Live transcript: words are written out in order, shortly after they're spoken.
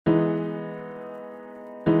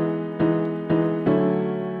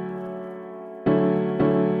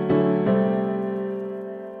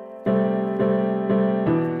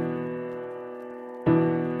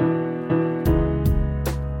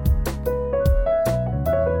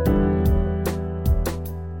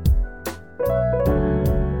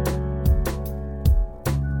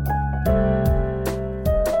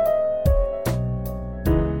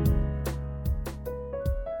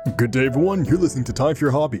Good day, everyone. You're listening to Time for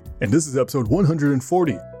Your Hobby, and this is episode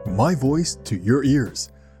 140, My Voice to Your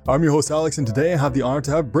Ears. I'm your host, Alex, and today I have the honor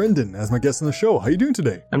to have Brendan as my guest on the show. How are you doing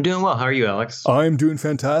today? I'm doing well. How are you, Alex? I'm doing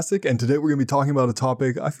fantastic, and today we're going to be talking about a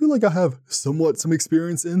topic I feel like I have some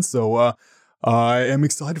experience in, so I am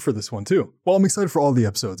excited for this one too. Well, I'm excited for all the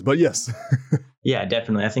episodes, but yes. Yeah,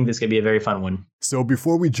 definitely. I think this could be a very fun one. So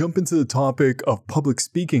before we jump into the topic of public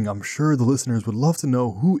speaking, I'm sure the listeners would love to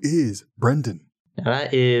know, who is Brendan? Now,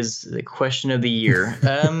 that is the question of the year.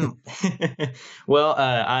 Well,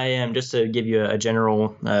 I am, just to give you a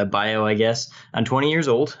general bio, I guess, I'm 20 years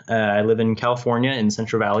old. I live in California in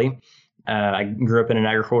Central Valley. I grew up in an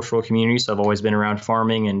agricultural community, so I've always been around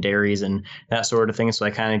farming and dairies and that sort of thing. So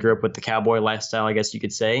I kind of grew up with the cowboy lifestyle, I guess you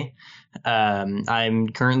could say. I'm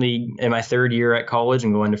currently in my third year at college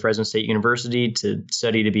and going to Fresno State University to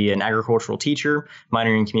study to be an agricultural teacher,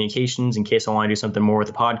 minoring in communications in case I want to do something more with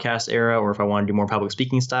the podcast era, or if I want to do more public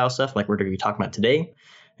speaking style stuff like we're going to be talking about today.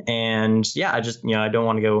 And yeah, I don't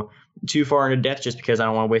want to go too far into depth just because I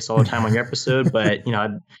don't want to waste all the time on your episode. But, I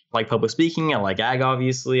like public speaking. I like ag,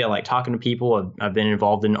 obviously. I like talking to people. I've been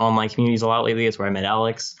involved in online communities a lot lately. That's where I met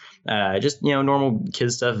Alex. Normal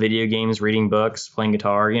kid stuff, video games, reading books, playing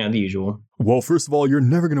guitar, the usual. Well, first of all, you're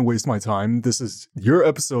never going to waste my time. This is your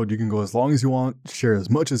episode. You can go as long as you want, share as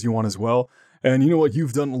much as you want as well. And you know what?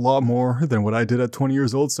 You've done a lot more than what I did at 20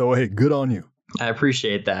 years old. So, hey, good on you. I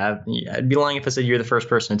appreciate that. I'd be lying if I said you're the first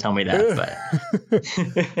person to tell me that.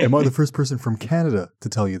 But Am I the first person from Canada to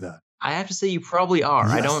tell you that? I have to say you probably are.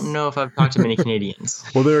 Yes. I don't know if I've talked to many Canadians.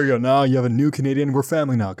 Well, there you go. Now you have a new Canadian. We're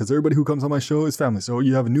family now because everybody who comes on my show is family. So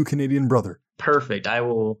you have a new Canadian brother. Perfect. I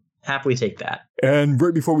will happily take that. And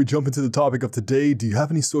right before we jump into the topic of today, do you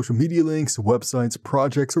have any social media links, websites,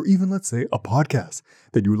 projects, or even, let's say, a podcast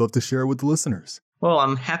that you would love to share with the listeners? Well,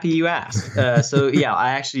 I'm happy you asked.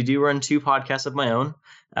 I actually do run two podcasts of my own.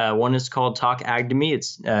 One is called Talk Ag to Me.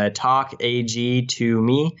 It's Talk AG to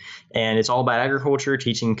Me, and it's all about agriculture,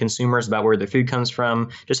 teaching consumers about where their food comes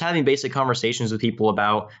from, just having basic conversations with people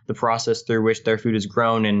about the process through which their food is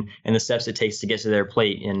grown and the steps it takes to get to their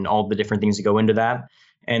plate and all the different things that go into that.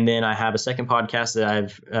 And then I have a second podcast that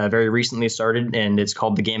I've very recently started, and it's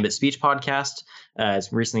called the Gambit Speech Podcast.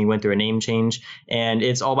 It's recently went through a name change, and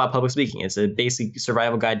it's all about public speaking. It's a basic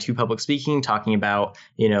survival guide to public speaking, talking about,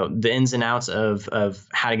 the ins and outs of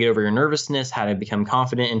how to get over your nervousness, how to become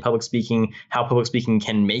confident in public speaking, how public speaking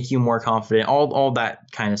can make you more confident, all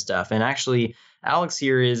that kind of stuff. And actually, Alex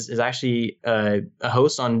here is actually a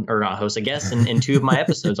host a guest in two of my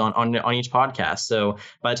episodes on each podcast. So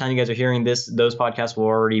by the time you guys are hearing this, those podcasts will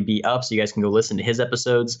already be up, so you guys can go listen to his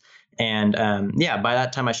episodes. And by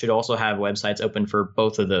that time, I should also have websites open for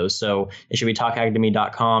both of those. So it should be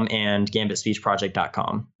talkagtome.com and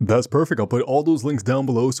gambitspeechproject.com. That's perfect. I'll put all those links down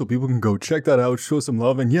below so people can go check that out, show some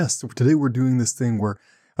love. And yes, today we're doing this thing where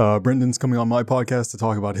Brendan's coming on my podcast to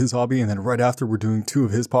talk about his hobby, and then right after we're doing two of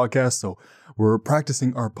his podcasts. So we're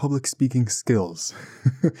practicing our public speaking skills.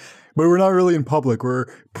 But we're not really in public. We're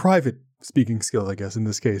private speaking skills, I guess, in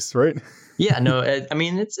this case, right? Yeah, no, I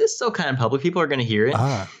mean, it's still kind of public. People are going to hear it.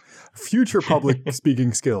 Future public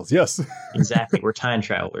speaking skills. Yes. Exactly. We're time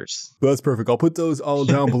travelers. That's perfect. I'll put those all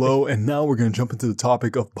down below. And now we're going to jump into the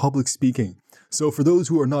topic of public speaking. So for those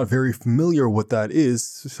who are not very familiar what that is,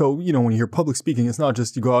 so, when you hear public speaking, it's not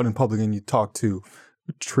just you go out in public and you talk to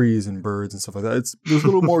trees and birds and stuff like that. There's a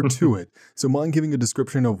little more to it. So mind giving a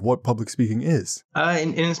description of what public speaking is?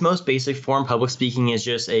 In its most basic form, public speaking is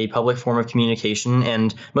just a public form of communication,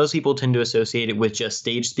 and most people tend to associate it with just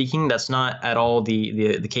stage speaking. That's not at all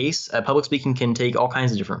the case. Public speaking can take all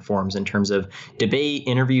kinds of different forms in terms of debate,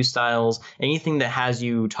 interview styles, anything that has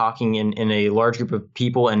you talking in a large group of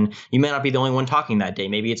people, and you may not be the only one talking that day.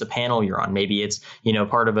 Maybe it's a panel you're on. Maybe it's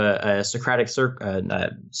part of a Socratic I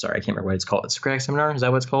can't remember what it's called. It's Socratic seminar. Is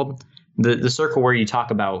that what it's called? The circle where you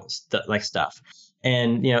talk about stuff.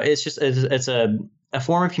 And, it's a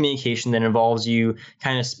form of communication that involves you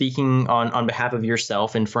kind of speaking on behalf of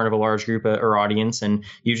yourself in front of a large group or audience. And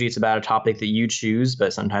usually it's about a topic that you choose,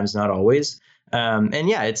 but sometimes not always.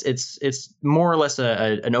 It's more or less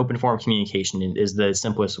an open form of communication is the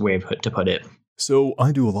simplest way to put it. So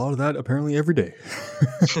I do a lot of that apparently every day.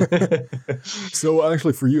 So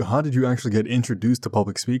actually for you, how did you actually get introduced to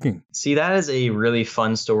public speaking? See, that is a really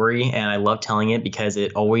fun story, and I love telling it because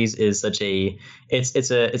it always is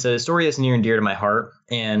it's a story that's near and dear to my heart.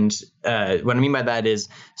 And what I mean by that is,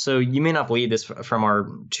 so you may not believe this from our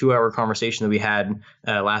 2-hour conversation that we had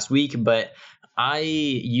last week, but I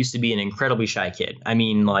used to be an incredibly shy kid. I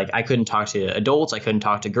mean, I couldn't talk to adults. I couldn't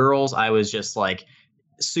talk to girls. I was just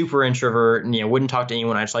super introvert, wouldn't talk to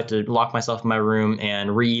anyone. I just like to lock myself in my room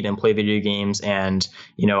and read and play video games. And,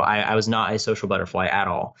 I was not a social butterfly at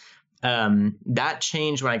all. That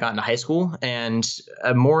changed when I got into high school, and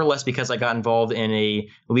more or less because I got involved in a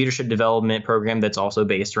leadership development program that's also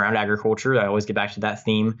based around agriculture. I always get back to that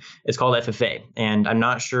theme. It's called FFA, and I'm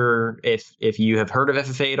not sure if you have heard of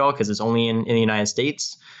FFA at all, because it's only in the United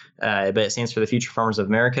States. But it stands for the Future Farmers of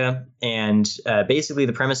America. And basically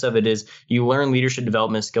the premise of it is you learn leadership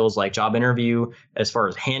development skills like job interview, as far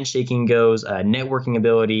as handshaking goes, networking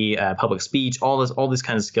ability, public speech, all these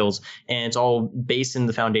kinds of skills. And it's all based in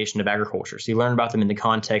the foundation of agriculture. So you learn about them in the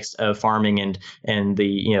context of farming and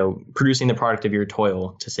the, producing the product of your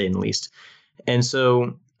toil, to say the least. And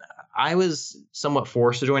so I was somewhat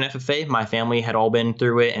forced to join FFA. My family had all been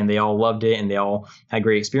through it and they all loved it and they all had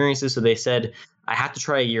great experiences. So they said, I have to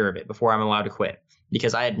try a year of it before I'm allowed to quit,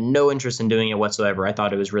 because I had no interest in doing it whatsoever. I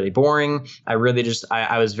thought it was really boring. I really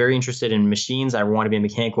I was very interested in machines. I wanted to be a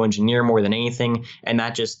mechanical engineer more than anything. And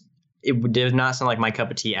that it did not sound like my cup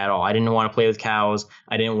of tea at all. I didn't want to play with cows.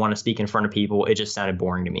 I didn't want to speak in front of people. It just sounded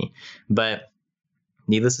boring to me. But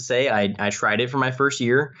needless to say, I tried it for my first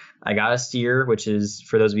year. I got a steer, which is,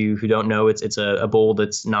 for those of you who don't know, it's a bull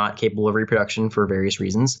that's not capable of reproduction for various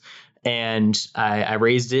reasons. And I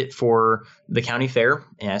raised it for the county fair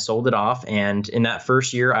and I sold it off. And in that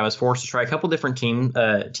first year, I was forced to try a couple different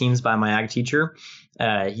teams by my ag teacher.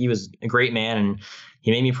 He was a great man, and he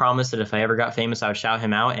made me promise that if I ever got famous, I would shout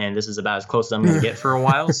him out. And this is about as close as I'm going to get for a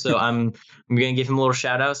while. So I'm going to give him a little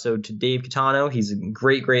shout out. So to Dave Catano, he's a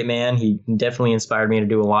great, great man. He definitely inspired me to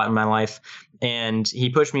do a lot in my life. And he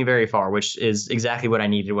pushed me very far, which is exactly what I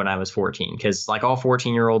needed when I was 14. Because like all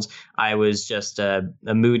 14-year-olds, I was just a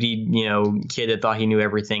moody, kid that thought he knew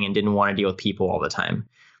everything and didn't want to deal with people all the time.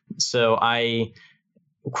 So I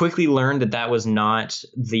quickly learned that was not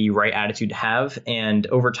the right attitude to have. And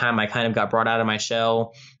over time, I kind of got brought out of my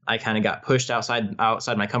shell. I kind of got pushed outside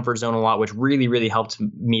my comfort zone a lot, which really, really helped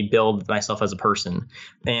me build myself as a person.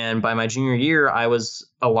 And by my junior year, I was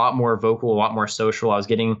a lot more vocal, a lot more social. I was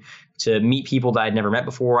getting to meet people that I'd never met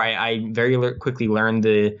before. I very quickly learned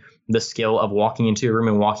the skill of walking into a room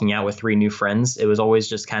and walking out with 3 new friends. It was always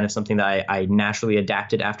just kind of something that I naturally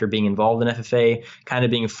adapted after being involved in FFA, kind of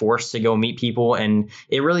being forced to go meet people. And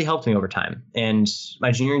it really helped me over time. And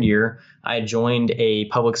my junior year, I joined a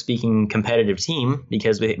public speaking competitive team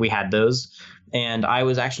because we had those. And I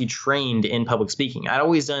was actually trained in public speaking. I'd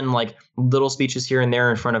always done like little speeches here and there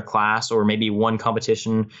in front of class, or maybe one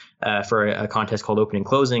competition for a contest called Open and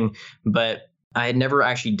Closing. But I had never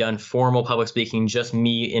actually done formal public speaking, just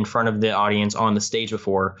me in front of the audience on the stage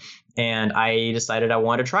before. And I decided I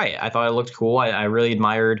wanted to try it. I thought it looked cool. I really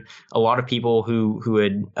admired a lot of people who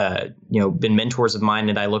had been mentors of mine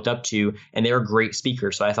that I looked up to, and they were great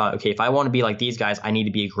speakers. So I thought, okay, if I want to be like these guys, I need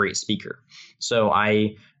to be a great speaker. So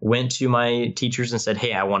I went to my teachers and said,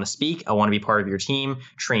 hey, I want to speak. I want to be part of your team.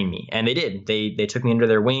 Train me. And they did. They took me under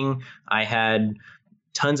their wing. I had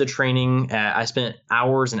tons of training. I spent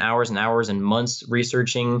hours and hours and hours and months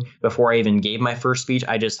researching before I even gave my first speech.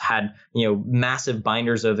 I just had, massive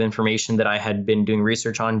binders of information that I had been doing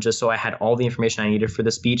research on, just so I had all the information I needed for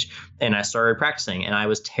the speech. And I started practicing, and I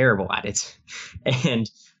was terrible at it.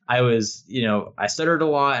 And I was, I stuttered a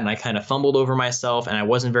lot, and I kind of fumbled over myself, and I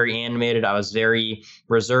wasn't very animated. I was very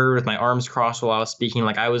reserved with my arms crossed while I was speaking.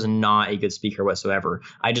 Like, I was not a good speaker whatsoever.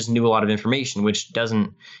 I just knew a lot of information, which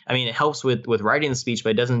it helps with writing the speech, but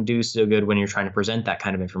it doesn't do so good when you're trying to present that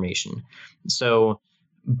kind of information. So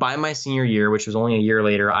by my senior year, which was only a year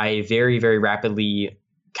later, I very, very rapidly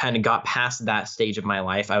kind of got past that stage of my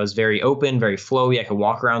life. I was very open, very flowy. I could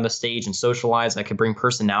walk around the stage and socialize. I could bring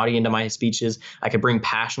personality into my speeches. I could bring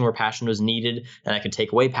passion where passion was needed, and I could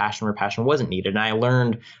take away passion where passion wasn't needed. And I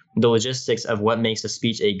learned the logistics of what makes a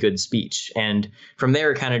speech a good speech. And from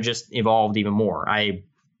there, it kind of just evolved even more.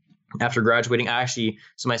 After graduating,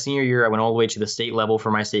 so my senior year, I went all the way to the state level for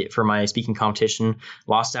my speaking competition,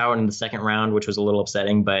 lost out in the second round, which was a little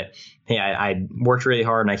upsetting, but hey, I worked really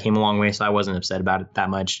hard and I came a long way, so I wasn't upset about it that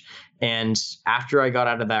much. And after I got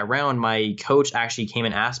out of that round, my coach actually came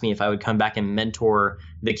and asked me if I would come back and mentor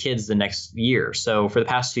the kids the next year. So for the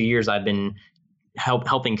past 2 years, I've been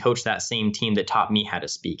helping coach that same team that taught me how to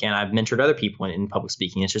speak. And I've mentored other people in public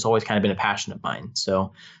speaking. It's just always kind of been a passion of mine.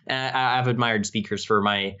 So I've admired speakers for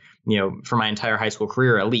my entire high school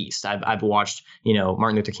career, at least. I've watched,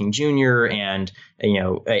 Martin Luther King Jr. and,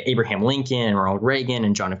 Abraham Lincoln and Ronald Reagan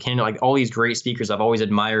and John F. Kennedy, like all these great speakers. I've always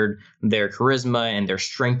admired their charisma and their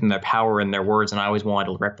strength and their power and their words. And I always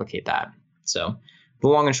wanted to replicate that. So the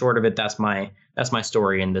long and short of it, that's my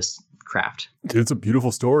story in this craft. It's a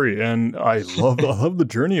beautiful story, and I love the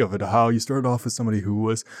journey of it. How you started off as somebody who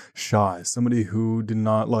was shy, somebody who did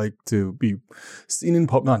not like to be seen in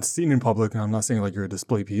not seen in public. And I'm not saying like you're a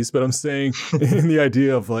display piece, but I'm saying in the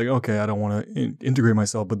idea of like, okay, I don't want to integrate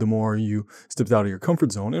myself. But the more you stepped out of your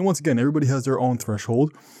comfort zone, and once again, everybody has their own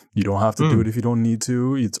threshold. You don't have to do it if you don't need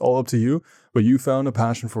to. It's all up to you. But you found a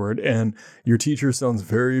passion for it, and your teacher sounds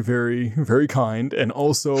very, very, very kind. And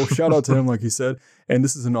also, shout out to him, like you said. And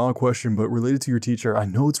this is an odd question, but related to your teacher, I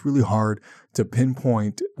know it's really hard to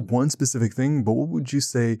pinpoint one specific thing, but what would you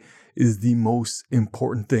say is the most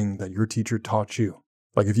important thing that your teacher taught you?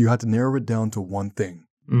 Like if you had to narrow it down to one thing.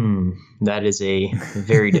 That is a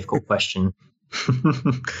very difficult question.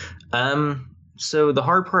 So the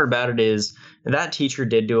hard part about it is that teacher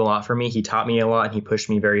did do a lot for me. He taught me a lot and he pushed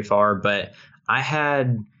me very far, but I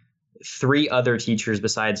had 3 other teachers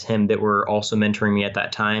besides him that were also mentoring me at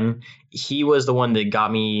that time. He was the one that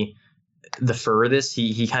got me the furthest.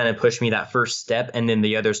 He kind of pushed me that first step, and then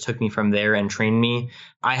the others took me from there and trained me.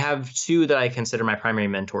 I have 2 that I consider my primary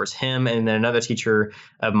mentors, him and then another teacher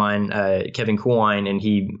of mine, Kevin Coolwine, and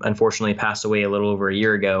he unfortunately passed away a little over a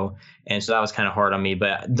year ago. And so that was kind of hard on me.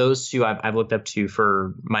 But those 2 I've looked up to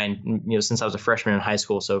for since I was a freshman in high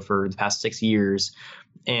school. So for the past 6 years,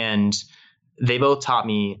 and they both taught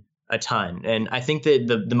me a ton. And I think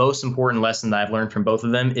that the most important lesson that I've learned from both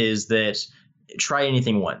of them is that try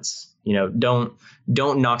anything once. Don't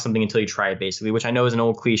knock something until you try it, basically, which I know is an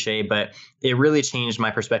old cliche, but it really changed my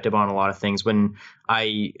perspective on a lot of things when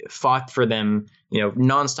I fought for them,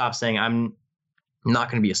 nonstop saying, I'm not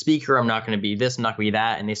going to be a speaker. I'm not going to be this. I'm not going to be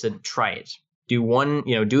that. And they said, try it.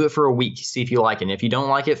 Do it for a week, see if you like it. And if you don't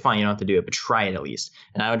like it, fine, you don't have to do it, but try it at least.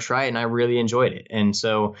 And I would try it and I really enjoyed it. And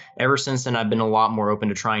so ever since then, I've been a lot more open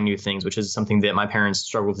to trying new things, which is something that my parents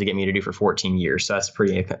struggled to get me to do for 14 years. So that's a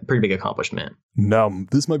pretty big accomplishment. Now,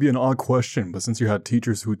 this might be an odd question, but since you had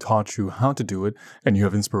teachers who taught you how to do it and you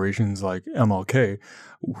have inspirations like MLK,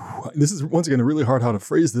 this is once again really hard how to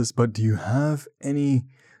phrase this, but do you have any,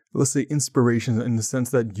 let's say, inspiration in the sense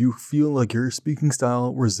that you feel like your speaking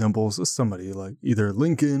style resembles somebody like either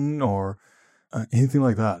Lincoln or anything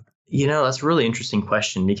like that? That's a really interesting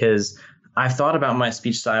question because I've thought about my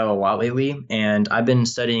speech style a lot lately, and I've been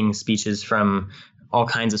studying speeches from all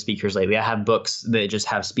kinds of speakers lately. I have books that just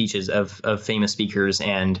have speeches of famous speakers,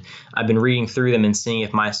 and I've been reading through them and seeing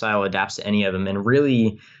if my style adapts to any of them. And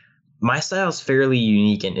really, my style is fairly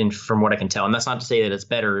unique, and from what I can tell, and that's not to say that it's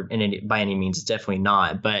better by any means. It's definitely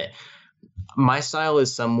not. But my style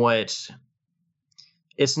is somewhat.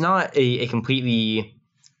 It's not a completely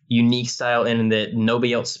unique style in that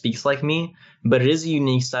nobody else speaks like me, but it is a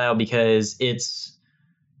unique style because it's.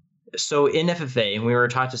 So in FFA, when we were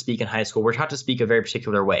taught to speak in high school, we're taught to speak a very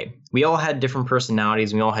particular way. We all had different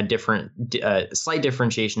personalities. We all had different, slight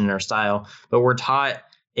differentiation in our style, but we're taught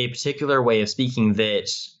a particular way of speaking that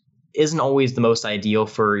isn't always the most ideal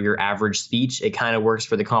for your average speech. It kind of works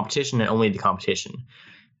for the competition and only the competition.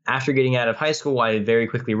 After getting out of high school, I very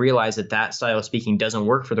quickly realized that style of speaking doesn't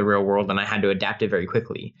work for the real world, and I had to adapt it very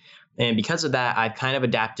quickly. And because of that, I've kind of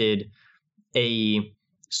adapted a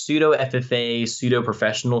pseudo FFA, pseudo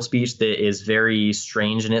professional speech that is very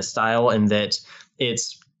strange in its style, and that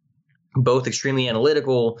it's both extremely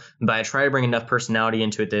analytical, but I try to bring enough personality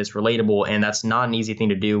into it that it's relatable. And that's not an easy thing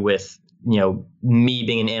to do with, me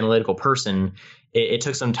being an analytical person. It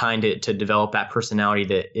took some time to develop that personality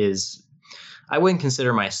that is, I wouldn't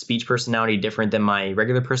consider my speech personality different than my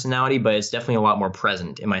regular personality, but it's definitely a lot more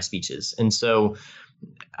present in my speeches. And so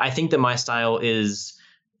I think that my style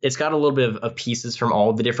it's got a little bit of pieces from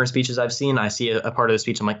all the different speeches I've seen. I see a part of the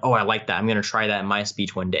speech, I'm like, oh, I like that. I'm going to try that in my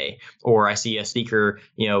speech one day. Or I see a speaker,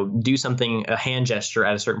 do something, a hand gesture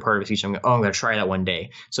at a certain part of a speech. I'm going to try that one day.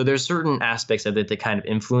 So there's certain aspects of it that kind of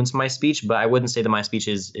influence my speech, but I wouldn't say that my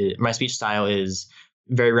speech style is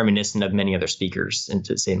very reminiscent of many other speakers, and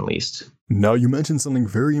to say the least. Now, you mentioned something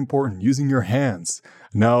very important, using your hands.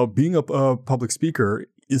 Now, being a public speaker,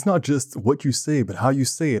 it's not just what you say, but how you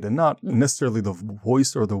say it, and not necessarily the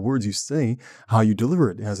voice or the words you say, how you deliver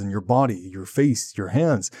it, as in your body, your face, your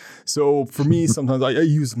hands. So for me, sometimes I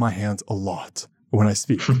use my hands a lot when I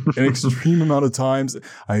speak. An extreme amount of times.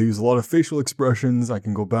 I use a lot of facial expressions. I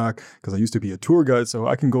can go back because I used to be a tour guide, so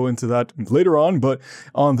I can go into that later on. But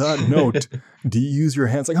on that note, do you use your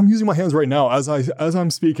hands? Like I'm using my hands right now as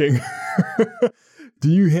I'm speaking. Do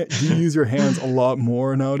you use your hands a lot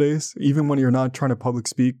more nowadays? Even when you're not trying to public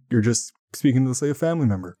speak, you're just speaking to, say, a family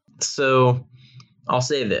member. So I'll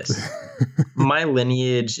say this. My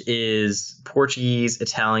lineage is Portuguese,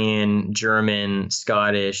 Italian, German,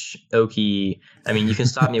 Scottish, Okie. I mean, you can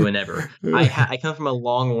stop me whenever. I come from a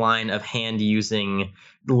long line of hand-using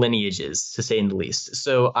lineages, to say the least.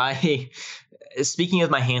 So speaking with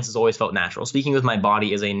my hands has always felt natural. Speaking with my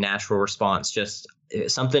body is a natural response. Just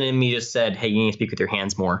something in me just said, hey, you need to speak with your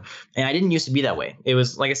hands more. And I didn't used to be that way. It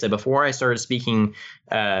was, like I said, before I started speaking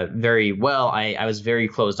very well, I was very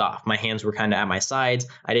closed off. My hands were kind of at my sides.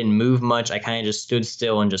 I didn't move much. I kind of just stood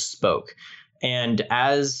still and just spoke. And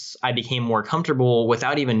as I became more comfortable,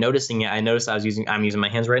 without even noticing it, I noticed I'm using my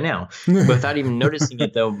hands right now. Without even noticing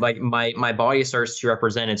it, though, like my body starts to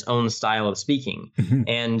represent its own style of speaking.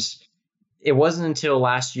 And it wasn't until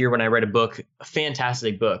last year when I read a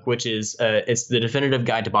fantastic book, which is it's The Definitive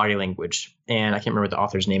Guide to Body Language. And I can't remember what the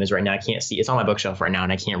author's name is right now. I can't see. It's on my bookshelf right now,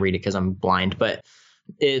 and I can't read it because I'm blind. But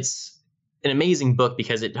it's an amazing book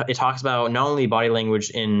because it talks about not only body language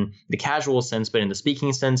in the casual sense, but in the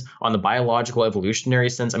speaking sense, on the biological evolutionary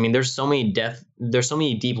sense. I mean, there's so many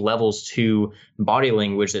deep levels to body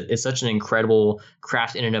language that it's such an incredible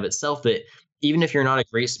craft in and of itself that even if you're not a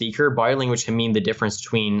great speaker, body language can mean the difference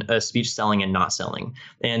between a speech selling and not selling.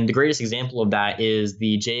 And the greatest example of that is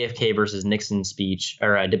the JFK versus Nixon speech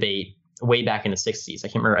or debate way back in the 60s. I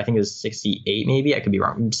can't remember. I think it was 68, maybe. I could be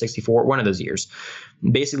wrong. 64, one of those years.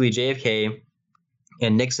 Basically, JFK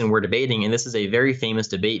and Nixon were debating, and this is a very famous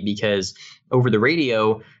debate because over the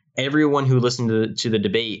radio, everyone who listened to the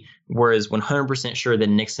debate was 100% sure that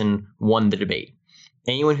Nixon won the debate.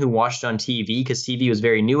 Anyone who watched on TV, because TV was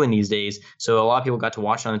very new in these days, so a lot of people got to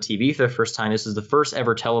watch on TV for the first time. This is the first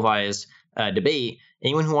ever televised debate.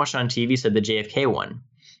 Anyone who watched on TV said that JFK won.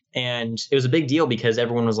 And it was a big deal because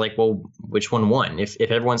everyone was like, well, which one won? If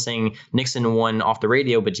everyone's saying Nixon won off the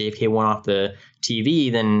radio, but JFK won off the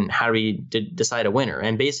TV, then how do we decide a winner?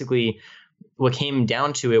 And basically what came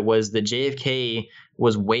down to it was that JFK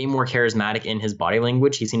was way more charismatic in his body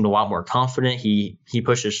language. He seemed a lot more confident. He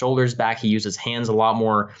pushed his shoulders back. He used his hands a lot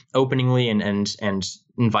more openingly and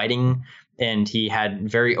inviting. And he had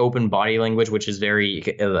very open body language, which is very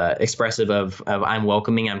expressive of I'm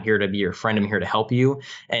welcoming. I'm here to be your friend. I'm here to help you.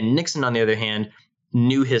 And Nixon, on the other hand,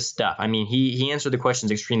 knew his stuff. I mean, he answered the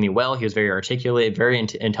questions extremely well. He was very articulate, very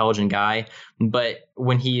intelligent guy. But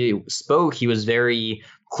when he spoke, he was very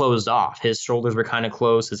closed off. His shoulders were kind of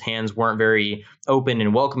closed. His hands weren't very open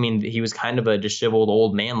and welcoming. He was kind of a disheveled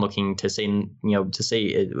old man looking to say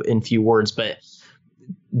in few words. But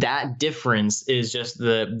that difference is just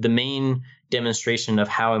the main demonstration of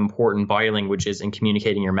how important body language is in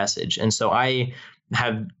communicating your message. And so I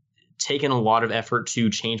have taken a lot of effort to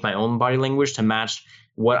change my own body language to match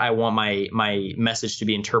what I want my message to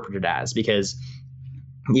be interpreted as, because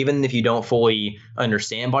even if you don't fully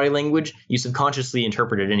understand body language, you subconsciously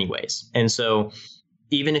interpret it anyways. And so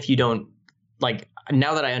even if you don't, like,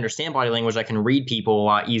 now that I understand body language, I can read people a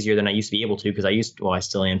lot easier than I used to be able to, because I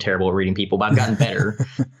still am terrible at reading people, but I've gotten better.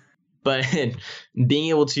 But being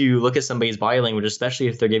able to look at somebody's body language, especially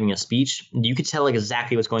if they're giving a speech, you could tell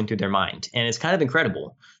exactly what's going through their mind. And it's kind of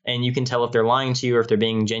incredible. And you can tell if they're lying to you or if they're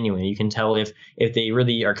being genuine. You can tell if they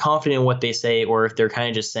really are confident in what they say, or if they're kind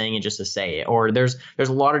of just saying it just to say it. Or there's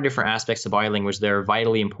a lot of different aspects of body language that are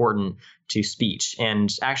vitally important to speech.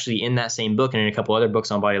 And actually in that same book and in a couple other books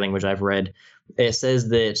on body language I've read, it says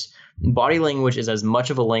that body language is as much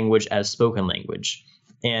of a language as spoken language.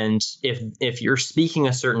 And if you're speaking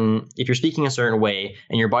a certain way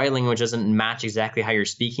and your body language doesn't match exactly how you're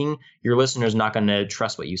speaking, your listener's not going to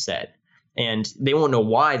trust what you said. And they won't know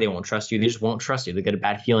why they won't trust you. They just won't trust you. They get a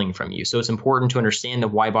bad feeling from you. So it's important to understand that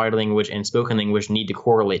why body language and spoken language need to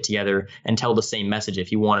correlate together and tell the same message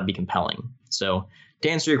if you want to be compelling. So to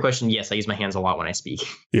answer your question, yes, I use my hands a lot when I speak.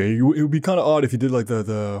 Yeah, it would be kind of odd if you did like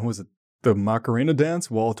the Macarena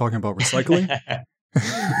dance while talking about recycling.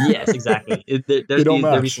 Yes, exactly.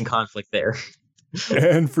 There'd be some conflict there.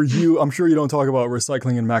 And for you, I'm sure you don't talk about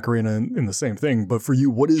recycling and Macarena in the same thing, but for you,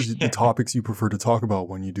 what is the topics you prefer to talk about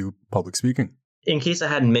when you do public speaking? In case I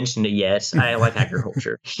hadn't mentioned it yet, I like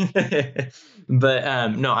agriculture.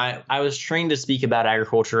 But no, I was trained to speak about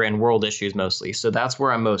agriculture and world issues mostly. So that's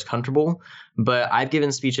where I'm most comfortable. But I've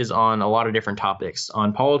given speeches on a lot of different topics,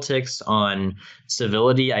 on politics, on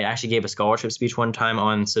civility. I actually gave a scholarship speech one time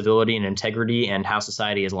on civility and integrity and how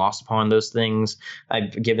society is lost upon those things.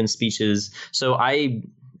 I've given speeches. So I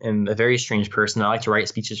am a very strange person. I like to write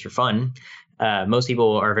speeches for fun. Most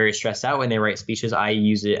people are very stressed out when they write speeches. I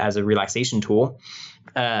use it as a relaxation tool.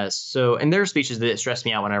 And there are speeches that stress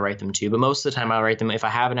me out when I write them too, but most of the time I write them. If I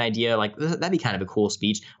have an idea, like that'd be kind of a cool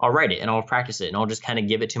speech, I'll write it and I'll practice it and I'll just kind of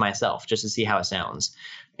give it to myself just to see how it sounds.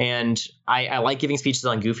 And I like giving speeches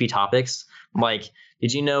on goofy topics. Like,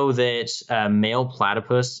 did you know that male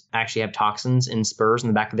platypus actually have toxins in spurs in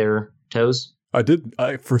the back of their toes? I did.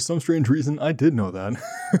 For some strange reason, I did know that.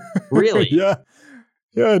 Really? Yeah.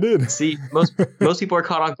 Yeah, I did. See, most people are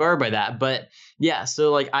caught off guard by that, but yeah.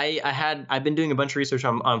 So like I've been doing a bunch of research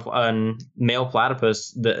on male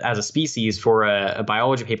platypus as a species for a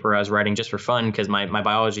biology paper I was writing just for fun because my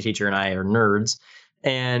biology teacher and I are nerds,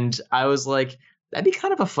 and I was like, that'd be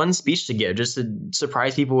kind of a fun speech to give just to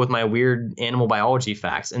surprise people with my weird animal biology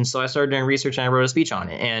facts. And so I started doing research and I wrote a speech on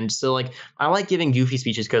it. And so like I like giving goofy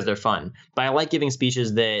speeches because they're fun, but I like giving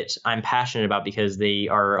speeches that I'm passionate about because they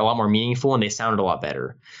are a lot more meaningful and they sounded a lot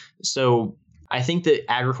better. So I think that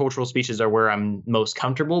agricultural speeches are where I'm most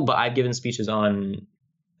comfortable, but I've given speeches on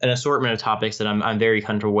an assortment of topics that I'm very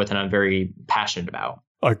comfortable with and I'm very passionate about.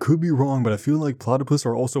 I could be wrong, but I feel like platypus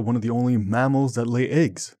are also one of the only mammals that lay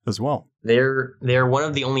eggs as well. They're one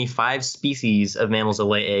of the only 5 species of mammals that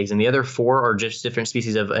lay eggs, and the other 4 are just different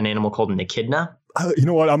species of an animal called an echidna. You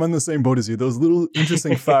know what? I'm on the same boat as you. Those little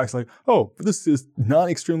interesting facts like, oh, this is not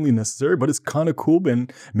extremely necessary, but it's kind of cool,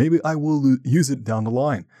 and maybe I will use it down the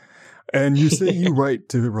line. And you say you write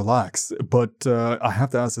to relax, but I have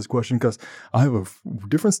to ask this question because I have a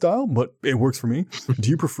different style, but it works for me. Do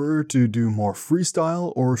you prefer to do more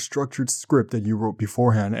freestyle or structured script that you wrote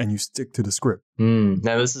beforehand and you stick to the script?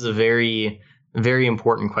 Now, this is a very, very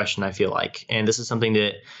important question, I feel like. And this is something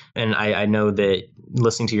that, and I know that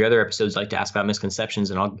listening to your other episodes, like to ask about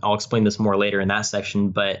misconceptions, and I'll explain this more later in that section,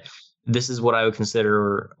 but this is what I would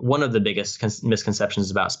consider one of the biggest misconceptions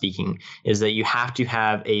about speaking is that you have to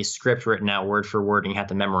have a script written out word for word and you have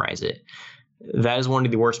to memorize it. That is one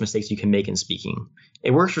of the worst mistakes you can make in speaking.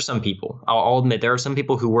 It works for some people. I'll admit there are some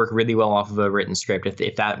people who work really well off of a written script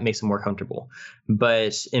if that makes them more comfortable.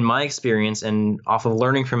 But in my experience and off of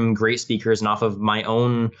learning from great speakers and off of my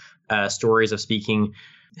own stories of speaking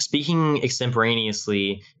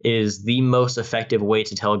extemporaneously is the most effective way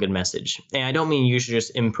to tell a good message. And I don't mean you should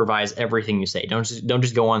just improvise everything you say. Don't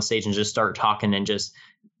just go on stage and just start talking and just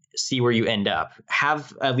see where you end up.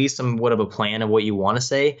 Have at least somewhat of a plan of what you want to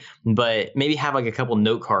say, but maybe have like a couple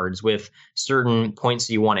note cards with certain points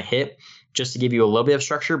you want to hit just to give you a little bit of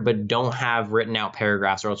structure, but don't have written out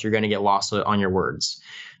paragraphs or else you're going to get lost on your words.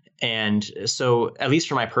 And so, at least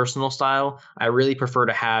for my personal style, I really prefer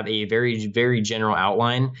to have a very, very general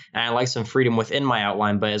outline. And I like some freedom within my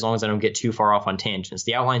outline, but as long as I don't get too far off on tangents.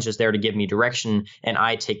 The outline's just there to give me direction, and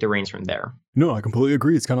I take the reins from there. No, I completely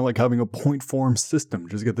agree. It's kind of like having a point form system.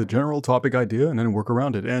 Just get the general topic idea and then work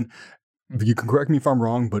around it. And you can correct me if I'm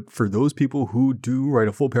wrong, but for those people who do write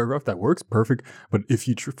a full paragraph, that works perfect. But if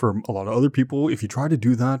you, for a lot of other people, if you try to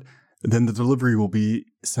do that, then the delivery will be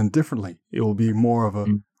sent differently. It will be more of a,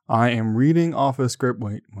 I am reading off a script.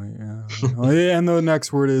 Wait. And the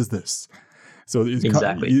next word is this. So it's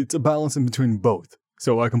it's a balance in between both.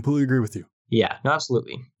 So I completely agree with you. Yeah, no,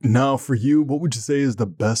 absolutely. Now for you, what would you say is the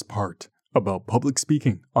best part about public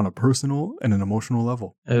speaking on a personal and an emotional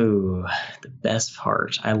level? Oh, the best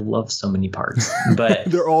part. I love so many parts, but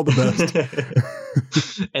they're all the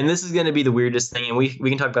best. And this is going to be the weirdest thing. And we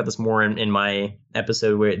can talk about this more in my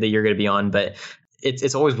episode that you're going to be on, but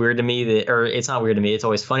it's always weird to me or it's not weird to me. It's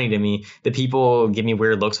always funny to me that people give me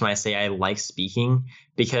weird looks when I say I like speaking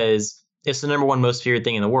because it's the number one most feared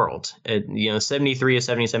thing in the world. 73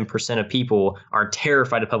 to 77% of people are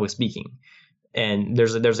terrified of public speaking. And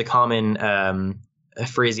there's a common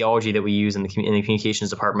phraseology that we use in the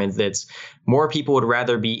communications department that's more people would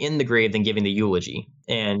rather be in the grave than giving the eulogy.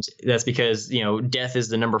 And that's because, death is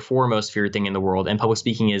the number 4 most feared thing in the world. And public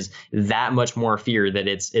speaking is that much more feared that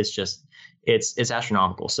it's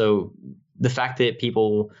astronomical. So the fact that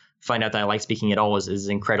people find out that I like speaking at all is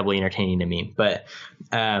incredibly entertaining to me. But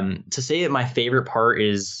to say that my favorite part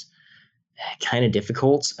is kind of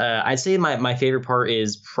difficult. I'd say my favorite part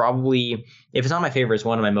is probably, if it's not my favorite, it's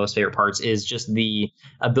one of my most favorite parts, is just the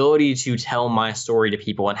ability to tell my story to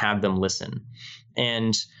people and have them listen.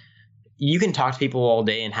 And you can talk to people all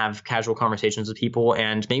day and have casual conversations with people,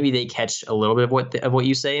 and maybe they catch a little bit of what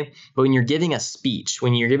you say. But when you're giving a speech,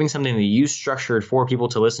 when you're giving something that you structured for people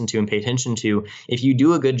to listen to and pay attention to, if you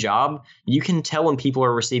do a good job, you can tell when people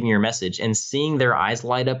are receiving your message. And seeing their eyes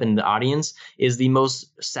light up in the audience is the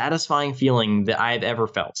most satisfying feeling that I've ever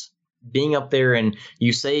felt. Being up there and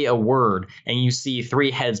you say a word and you see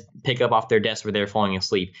 3 heads pick up off their desk where they're falling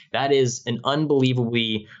asleep. That is an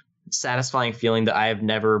unbelievably satisfying feeling that I have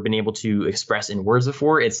never been able to express in words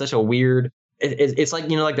before. It's such a weird, it's like,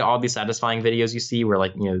 like the oddly satisfying videos you see where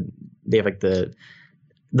they have like the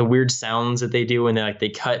weird sounds that they do and they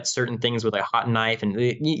cut certain things with a hot knife, and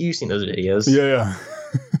you've seen those videos. Yeah.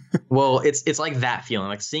 Well, it's like that feeling,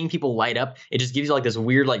 like seeing people light up. It just gives you like this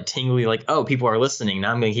weird, like tingly, like, oh, people are listening.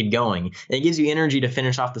 Now I'm going to keep going. And it gives you energy to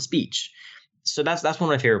finish off the speech. So that's one of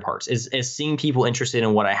my favorite parts is seeing people interested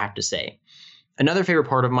in what I have to say. Another favorite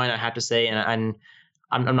part of mine, I have to say, and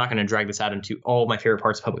I'm not going to drag this out into all my favorite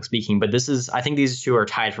parts of public speaking, but I think these two are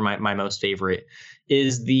tied for my most favorite,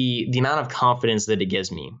 is the amount of confidence that it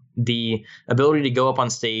gives me. The ability to go up on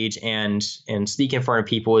stage and speak in front of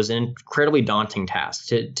people is an incredibly daunting task.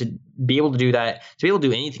 To be able to do that, to be able to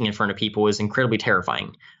do anything in front of people is incredibly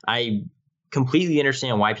terrifying. I completely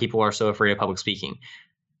understand why people are so afraid of public speaking.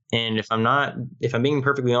 And if I'm being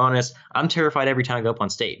perfectly honest, I'm terrified every time I go up on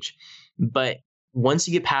stage. But once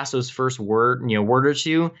you get past those first word or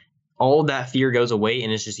two, all that fear goes away,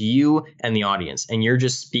 and it's just you and the audience, and you're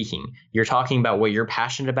just speaking. You're talking about what you're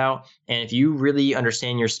passionate about. And if you really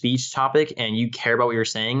understand your speech topic and you care about what you're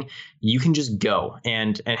saying, you can just go.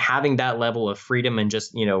 And having that level of freedom and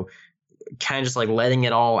just, kind of just like letting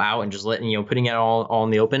it all out and just putting it all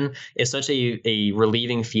in the open is such a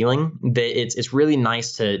relieving feeling that it's really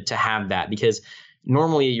nice to have that, because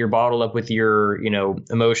normally you're bottled up with your,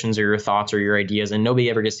 emotions or your thoughts or your ideas, and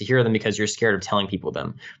nobody ever gets to hear them because you're scared of telling people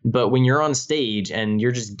them. But when you're on stage and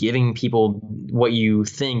you're just giving people what you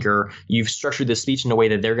think, or you've structured the speech in a way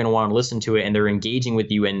that they're going to want to listen to it, and they're engaging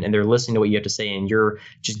with you and they're listening to what you have to say, and you're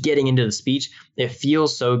just getting into the speech, it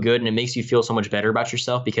feels so good, and it makes you feel so much better about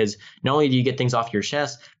yourself, because not only do you get things off your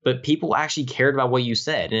chest, but people actually cared about what you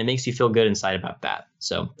said, and it makes you feel good inside about that.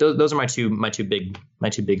 So those are my two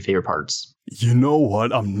big favorite parts. You know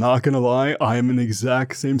what? I'm not going to lie. I am in the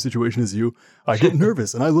exact same situation as you. I get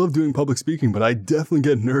nervous, and I love doing public speaking, but I definitely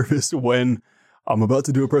get nervous when I'm about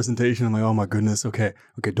to do a presentation. I'm like, oh my goodness. Okay.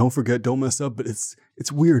 Don't forget, don't mess up. But it's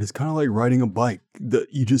weird. It's kind of like riding a bike that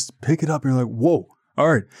you just pick it up and you're like, whoa.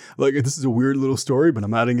 All right. Like, this is a weird little story, but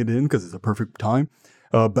I'm adding it in because it's a perfect time.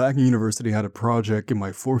 Back in university, I had a project in my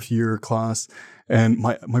 4th year class, and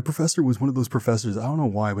my professor was one of those professors, I don't know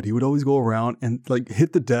why, but he would always go around and like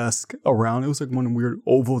hit the desk around. It was like one weird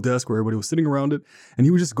oval desk where everybody was sitting around it, and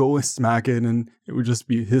he would just go and smack it, and it would just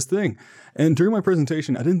be his thing. And during my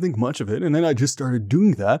presentation, I didn't think much of it, and then I just started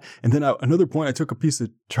doing that. And then at another point, I took a piece of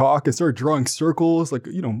chalk and started drawing circles, like,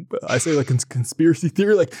 I say like conspiracy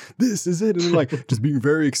theory, like this is it, and then like just being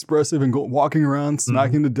very expressive and walking around,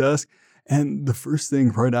 smacking the desk. And the first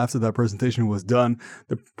thing right after that presentation was done,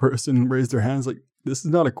 the person raised their hands like, this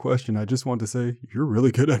is not a question. I just want to say, you're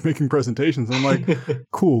really good at making presentations. And I'm like,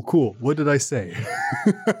 cool. What did I say?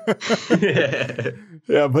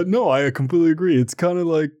 Yeah, but no, I completely agree. It's kind of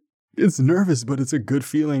like, it's nervous, but it's a good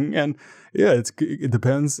feeling. And yeah, it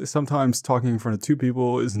depends. Sometimes talking in front of 2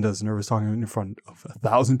 people isn't as nervous talking in front of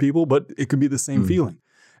 1,000 people, but it can be the same feeling.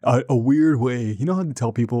 A weird way, how to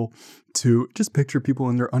tell people to just picture people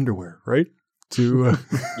in their underwear, right?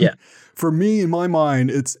 Yeah. For me, in my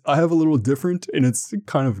mind, I have a little different, and it's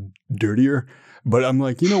kind of dirtier. But I'm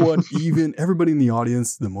like, you know what? Even everybody in the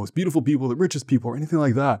audience, the most beautiful people, the richest people, or anything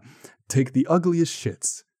like that, take the ugliest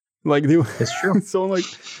shits. Like it's true. So I'm like,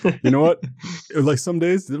 you know what? Like some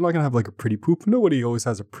days they're not gonna have like a pretty poop. Nobody always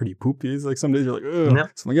has a pretty poop days. Like some days you're like, ugh. No.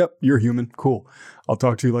 So I'm like, yep, you're human. Cool. I'll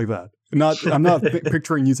talk to you like that. I'm not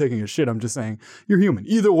picturing you taking a shit. I'm just saying you're human.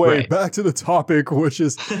 Either way, right. Back to the topic, which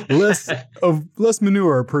is less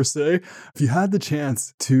manure per se. If you had the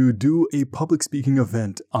chance to do a public speaking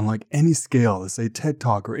event on like any scale, let's say TED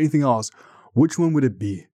Talk or anything else, which one would it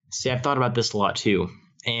be? See, I've thought about this a lot too.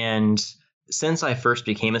 And since I first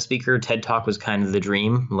became a speaker, TED Talk was kind of the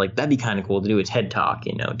dream. Like, that'd be kind of cool to do a TED Talk,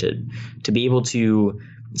 to be able to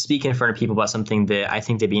speak in front of people about something that I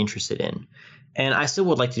think they'd be interested in. And I still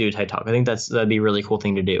would like to do a TED Talk. I think that'd be a really cool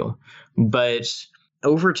thing to do. But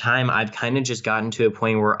over time, I've kind of just gotten to a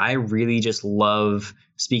point where I really just love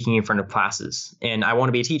speaking in front of classes, and I want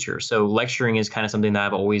to be a teacher. So lecturing is kind of something that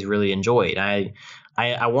I've always really enjoyed. I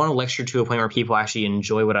want to lecture to a point where people actually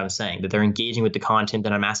enjoy what I'm saying, that they're engaging with the content,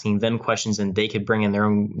 that I'm asking them questions and they could bring in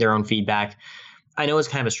their own feedback. I know it's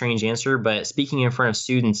kind of a strange answer, but speaking in front of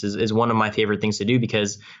students is one of my favorite things to do,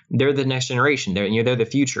 because they're the next generation. They're the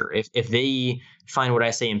future. If they find what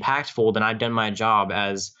I say impactful, then I've done my job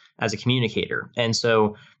as a communicator. And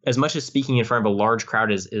so as much as speaking in front of a large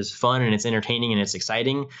crowd is fun and it's entertaining and it's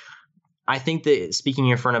exciting, I think that speaking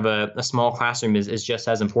in front of a small classroom is just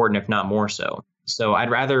as important, if not more so. So I'd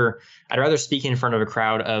rather speak in front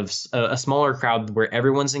of a smaller crowd where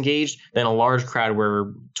everyone's engaged than a large crowd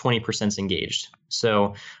where 20% is engaged.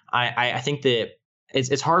 So I think that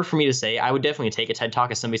it's hard for me to say. I would definitely take a TED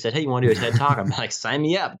Talk if somebody said, hey, you want to do a TED Talk? I'm like, sign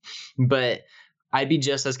me up. But I'd be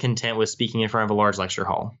just as content with speaking in front of a large lecture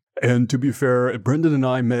hall. And to be fair, Brendan and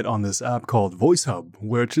I met on this app called VoiceHub,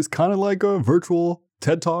 which is kind of like a virtual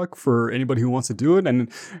TED Talk for anybody who wants to do it.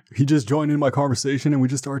 And he just joined in my conversation and we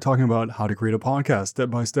just started talking about how to create a podcast step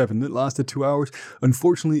by step. And it lasted 2 hours.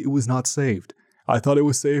 Unfortunately, it was not saved. I thought it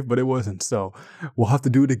was saved, but it wasn't. So we'll have to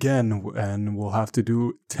do it again and we'll have to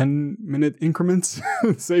do 10-minute increments.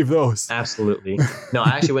 Save those. Absolutely. No, I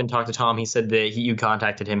actually went and talked to Tom. He said that you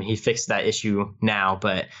contacted him. He fixed that issue now,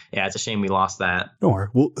 but yeah, it's a shame we lost that. Don't worry.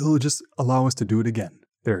 It'll just allow us to do it again.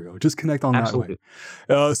 There you go. Just connect on Absolutely.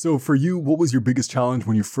 that way. So for you, what was your biggest challenge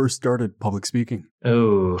when you first started public speaking?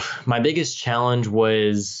 Oh, my biggest challenge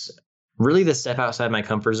was really the step outside my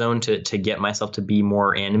comfort zone to get myself to be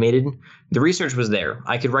more animated. The research was there.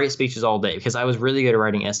 I could write speeches all day because I was really good at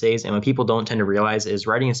writing essays. And what people don't tend to realize is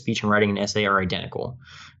writing a speech and writing an essay are identical.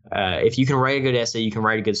 If you can write a good essay, you can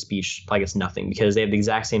write a good speech like it's nothing because they have the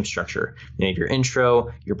exact same structure. You have your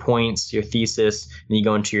intro, your points, your thesis, and you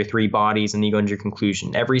go into your 3 bodies, and then you go into your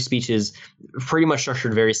conclusion. Every speech is pretty much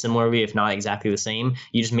structured very similarly, if not exactly the same.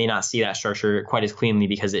 You just may not see that structure quite as cleanly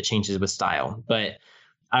because it changes with style. But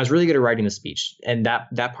I was really good at writing the speech, and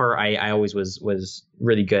that part I always was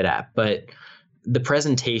really good at. But the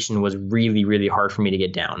presentation was really, really hard for me to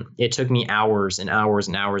get down. It took me hours and hours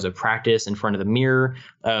and hours of practice in front of the mirror,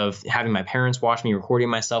 of having my parents watch me recording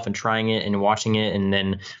myself and trying it and watching it, and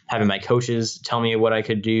then having my coaches tell me what I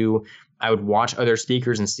could do. I would watch other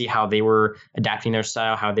speakers and see how they were adapting their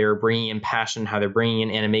style, how they were bringing in passion, how they're bringing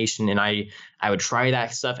in animation, and I would try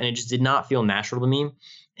that stuff, and it just did not feel natural to me.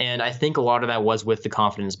 And I think a lot of that was with the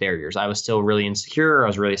confidence barriers. I was still really insecure. I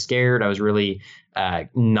was really scared. I was really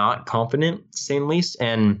not confident, to say the least.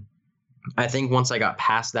 And I think once I got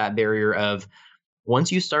past that barrier of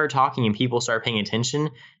once you start talking and people start paying attention,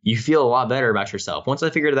 you feel a lot better about yourself. Once I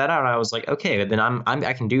figured that out, I was like, okay, then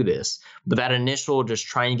I can do this. But that initial just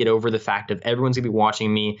trying to get over the fact of everyone's gonna be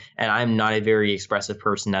watching me, and I'm not a very expressive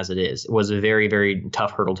person as it is, it was a very, very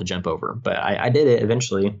tough hurdle to jump over. But I did it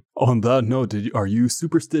eventually. On that note, are you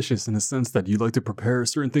superstitious in the sense that you like to prepare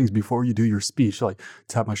certain things before you do your speech, like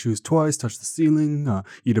tap my shoes twice, touch the ceiling,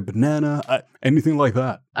 eat a banana, anything like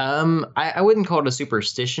that? I wouldn't call it a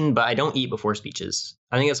superstition, but I don't eat before speeches.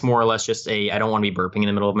 I think it's more or less just I don't want to be burping in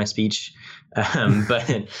the middle of my speech.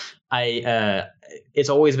 But it's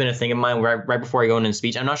always been a thing of mine right before I go into a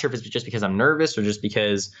speech. I'm not sure if it's just because I'm nervous or just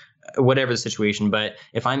because whatever the situation, but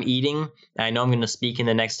if I'm eating and I know I'm going to speak in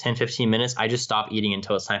the next 10, 15 minutes, I just stop eating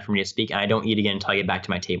until it's time for me to speak. And I don't eat again until I get back to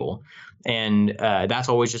my table. And that's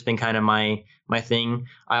always just been kind of my thing.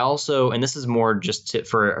 I also, and this is more just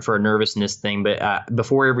for a nervousness thing, but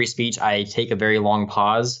before every speech, I take a very long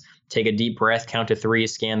pause, take a deep breath, count to 3,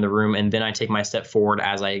 scan the room, and then I take my step forward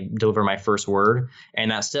as I deliver my first word.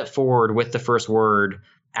 And that step forward with the first word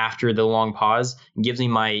after the long pause gives me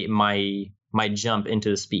my jump into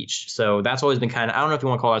the speech. So that's always been kind of, I don't know if you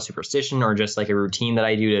want to call that superstition or just like a routine that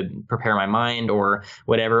I do to prepare my mind or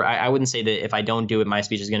whatever. I wouldn't say that if I don't do it, my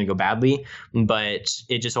speech is going to go badly, but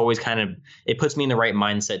it just always kind of, it puts me in the right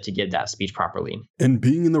mindset to give that speech properly. And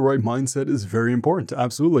being in the right mindset is very important.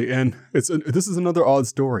 Absolutely. And this is another odd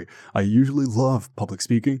story. I usually love public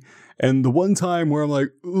speaking. And the one time where I'm like,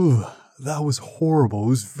 ooh, that was horrible, it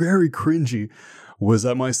was very cringy, was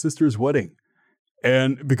at my sister's wedding.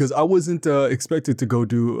 And because I wasn't expected to go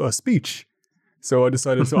do a speech. So I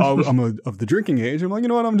decided, I'm of the drinking age. I'm like, you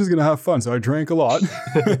know what? I'm just going to have fun. So I drank a lot.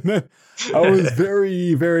 And then I was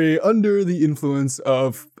very, very under the influence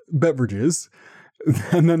of beverages.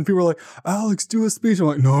 And then people were like, Alex, do a speech. I'm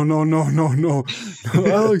like, no.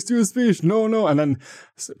 Alex, do a speech. No. And then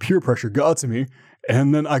peer pressure got to me.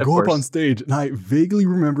 And then I go up on stage and I vaguely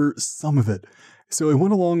remember some of it. So it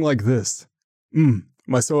went along like this.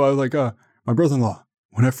 So I was like, my brother-in-law,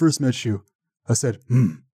 when I first met you, I said,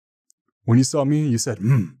 When you saw me, you said,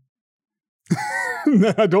 And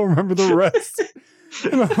then I don't remember the rest.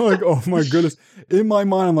 And I'm like, oh my goodness. In my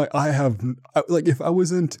mind, I'm like, if I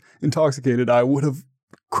wasn't intoxicated, I would have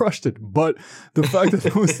crushed it. But the fact that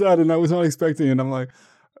it was sad and I was not expecting it, I'm like,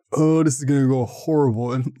 oh, this is going to go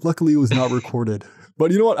horrible. And luckily it was not recorded.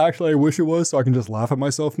 But you know what? Actually, I wish it was, so I can just laugh at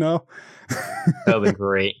myself now. That'll be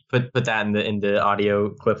great. Put that in the audio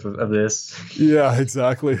clip of this. Yeah,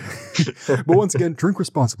 exactly. But once again, drink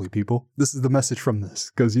responsibly, people. This is the message from this,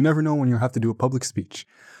 because you never know when you have to do a public speech.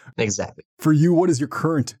 Exactly. For you, what is your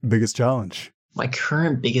current biggest challenge? My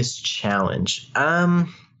current biggest challenge? I've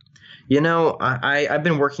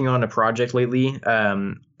been working on a project lately.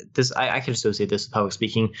 I could associate this with public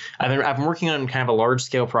speaking. I've been working on kind of a large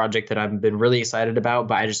scale project that I've been really excited about,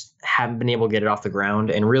 but I just haven't been able to get it off the ground.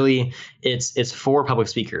 And really, it's for public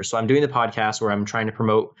speakers. So I'm doing the podcast where I'm trying to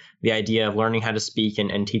promote the idea of learning how to speak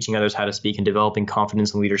and teaching others how to speak and developing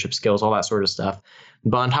confidence and leadership skills, all that sort of stuff.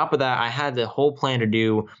 But on top of that, I had the whole plan to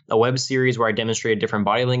do a web series where I demonstrated different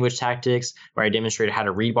body language tactics, where I demonstrated how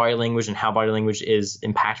to read body language and how body language is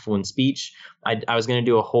impactful in speech. I was going to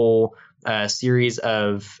do a whole series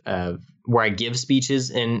of where I give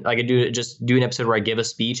speeches, and I could do an episode where I give a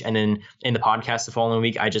speech, and then in the podcast the following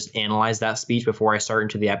week I just analyze that speech before I start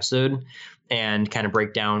into the episode and kind of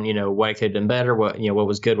break down, what I could have done better, what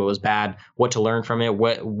was good, what was bad, what to learn from it,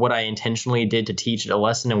 what I intentionally did to teach a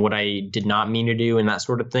lesson and what I did not mean to do, and that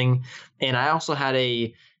sort of thing. And I also had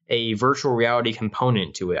a virtual reality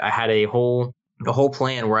component to it. I had a whole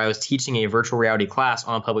plan where I was teaching a virtual reality class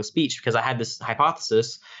on public speech, because I had this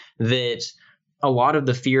hypothesis that a lot of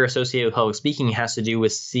the fear associated with public speaking has to do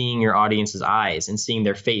with seeing your audience's eyes and seeing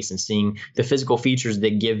their face and seeing the physical features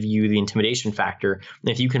that give you the intimidation factor. And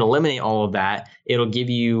if you can eliminate all of that, it'll give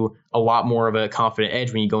you a lot more of a confident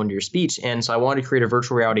edge when you go into your speech. And so I wanted to create a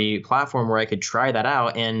virtual reality platform where I could try that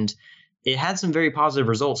out, and it had some very positive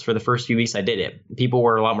results for the first few weeks I did it. People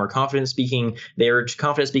were a lot more confident speaking. They were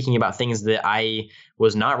confident speaking about things that I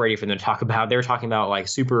was not ready for them to talk about. They were talking about like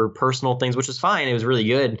super personal things, which was fine. It was really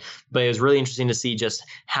good. But it was really interesting to see just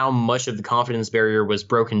how much of the confidence barrier was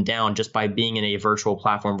broken down just by being in a virtual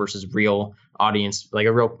platform versus real audience, like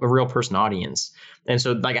a real person audience. And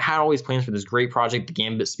so like I had all these plans for this great project, the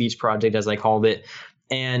Gambit Speech Project, as I called it.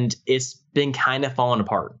 And it's been kind of falling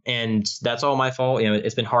apart, and that's all my fault.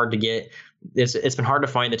 It's been hard to it's been hard to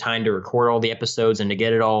find the time to record all the episodes and to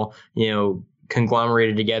get it all,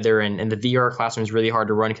 conglomerated together. And the VR classroom is really hard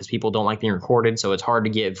to run because people don't like being recorded. So it's hard to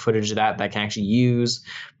get footage of that can actually use.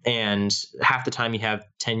 And half the time you have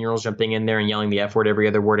 10-year-olds jumping in there and yelling the F word every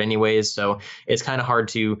other word anyways. So it's kind of hard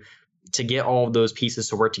to get all of those pieces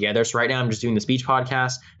to work together. So right now I'm just doing the speech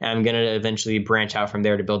podcast, and I'm going to eventually branch out from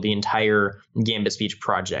there to build the entire Gambit Speech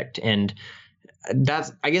project. And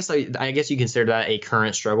that's, I guess you consider that a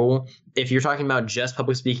current struggle. If you're talking about just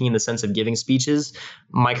public speaking in the sense of giving speeches,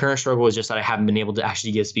 my current struggle is just that I haven't been able to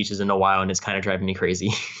actually give speeches in a while, and it's kind of driving me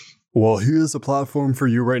crazy. Well, here's a platform for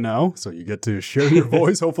you right now, so you get to share your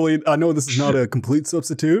voice. Hopefully, I know this is not a complete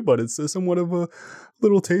substitute, but it's somewhat of a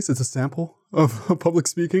little taste. It's a sample of public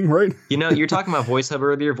speaking, right? You're talking about VoiceHub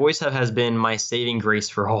earlier. VoiceHub has been my saving grace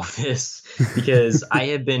for all of this, because I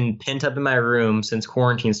have been pent up in my room since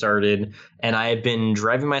quarantine started, and I have been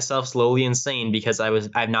driving myself slowly insane because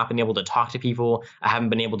I've not been able to talk to people. I haven't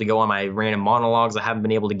been able to go on my random monologues. I haven't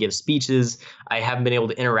been able to give speeches. I haven't been able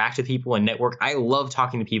to interact with people and network. I love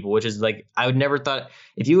talking to people, which is like, I would never thought,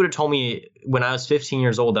 if you would have told me when I was 15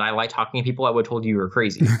 years old that I like talking to people, I would have told you were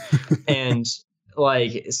crazy. And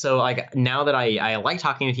now that I like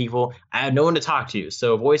talking to people, I have no one to talk to.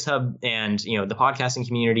 So VoiceHub and, the podcasting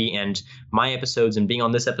community and my episodes and being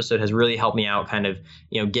on this episode has really helped me out, kind of,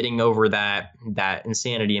 getting over that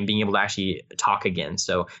insanity and being able to actually talk again.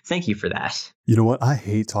 So thank you for that. You know what? I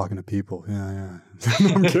hate talking to people. Yeah.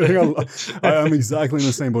 I'm kidding. I'm exactly in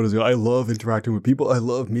the same boat as you. I love interacting with people. I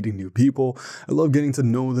love meeting new people. I love getting to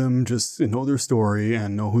know them, just know their story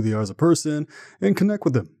and know who they are as a person and connect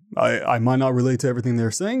with them. I might not relate to everything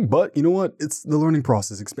they're saying, but you know what? It's the learning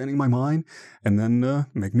process, expanding my mind, and then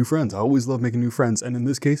make new friends. I always love making new friends, and in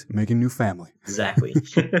this case, making new family. Exactly.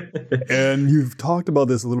 And you've talked about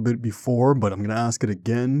this a little bit before, but I'm going to ask it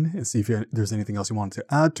again and see if there's anything else you wanted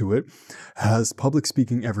to add to it. Has public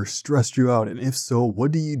speaking ever stressed you out? And if so,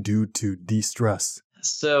 what do you do to de-stress?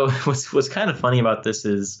 So what's kind of funny about this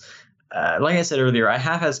is, like I said earlier, I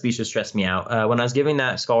have had speeches stress me out. When I was giving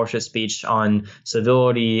that scholarship speech on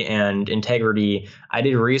civility and integrity, I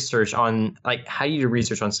did research on, like, how do you do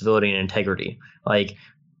research on civility and integrity? Like,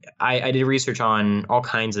 I did research on all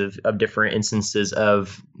kinds of different instances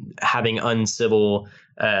of having uncivil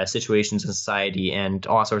situations in society and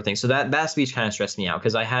all that sort of thing. So that speech kind of stressed me out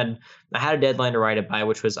because I had a deadline to write it by,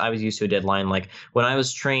 which was, I was used to a deadline. Like when I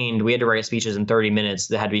was trained, we had to write speeches in 30 minutes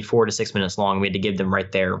that had to be 4 to 6 minutes long. We had to give them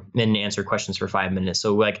right there and answer questions for 5 minutes.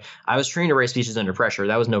 So like I was trained to write speeches under pressure.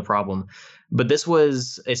 That was no problem. But this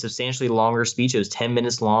was a substantially longer speech. It was 10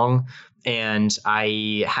 minutes long, and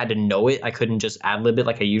I had to know it. I couldn't just ad-lib it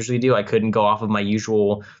like I usually do. I couldn't go off of my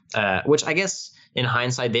usual, which I guess in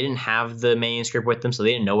hindsight, they didn't have the manuscript with them, so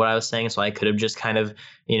they didn't know what I was saying. So I could have just kind of,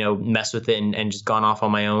 messed with it and just gone off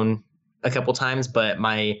on my own a couple times, but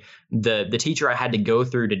the teacher I had to go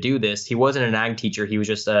through to do this, he wasn't an ag teacher. He was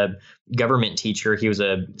just a government teacher. He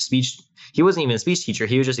wasn't even a speech teacher.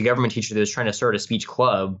 He was just a government teacher that was trying to start a speech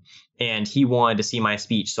club, and he wanted to see my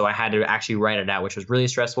speech. So I had to actually write it out, which was really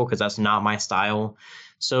stressful because that's not my style.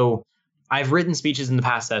 So I've written speeches in the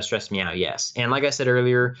past that have stressed me out, yes. And like I said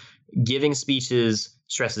earlier, giving speeches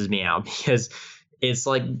stresses me out because it's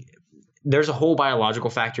like there's a whole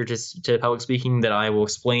biological factor to public speaking that I will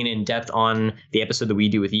explain in depth on the episode that we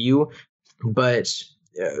do with you. But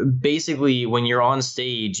basically, when you're on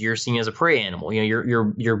stage, you're seen as a prey animal.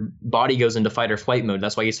 Your body goes into fight or flight mode.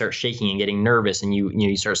 That's why you start shaking and getting nervous, and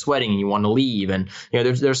you start sweating and you want to leave. And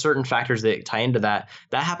there's certain factors that tie into that.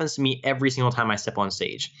 That happens to me every single time I step on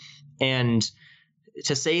stage. And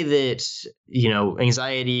to say that,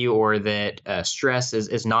 anxiety or that stress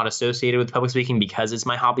is not associated with public speaking because it's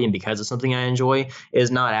my hobby and because it's something I enjoy is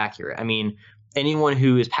not accurate. I mean, anyone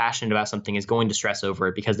who is passionate about something is going to stress over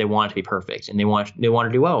it because they want it to be perfect and they want to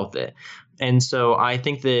do well with it. And so I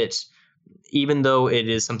think that even though it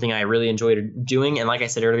is something I really enjoy doing, and like I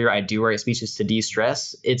said earlier, I do write speeches to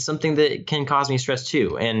de-stress, it's something that can cause me stress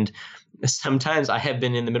too. And sometimes I have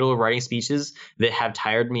been in the middle of writing speeches that have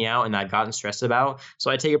tired me out and I've gotten stressed about.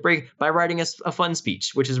 So I take a break by writing a fun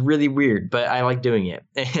speech, which is really weird, but I like doing it.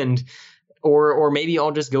 And or maybe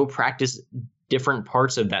I'll just go practice different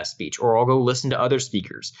parts of that speech, or I'll go listen to other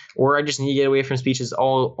speakers, or I just need to get away from speeches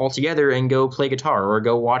altogether and go play guitar or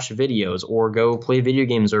go watch videos or go play video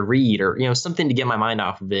games or read or something to get my mind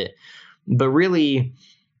off of it. But really,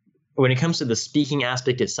 when it comes to the speaking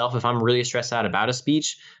aspect itself, if I'm really stressed out about a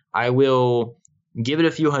speech, I will give it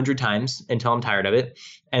a few hundred times until I'm tired of it.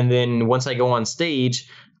 And then once I go on stage,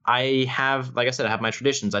 I have my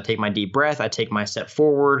traditions. I take my deep breath. I take my step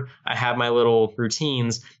forward. I have my little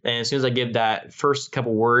routines. And as soon as I give that first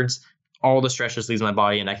couple words, all the stress just leaves my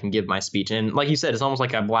body and I can give my speech. And like you said, it's almost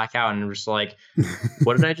like I black out and I'm just like,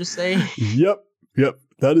 what did I just say? Yep.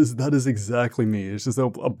 That is exactly me. It's just a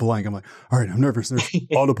blank. I'm like, all right, I'm nervous. There's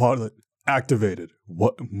autopilot activated.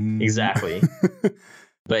 What? Exactly.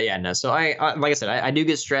 But yeah, no. So I like I said, I do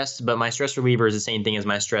get stressed, but my stress reliever is the same thing as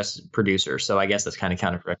my stress producer. So I guess that's kind of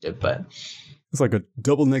counterproductive, but it's like a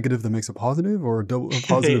double negative that makes a positive, or a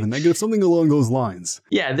positive and negative, something along those lines.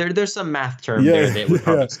 Yeah, there's some math term there that would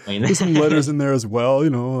probably explain that. There's some letters in there as well,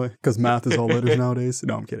 because math is all letters nowadays.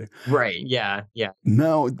 No, I'm kidding. Right. Yeah.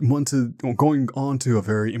 Now, going on to a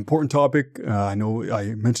very important topic. I know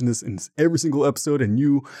I mentioned this in every single episode, and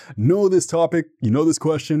you know this topic, you know this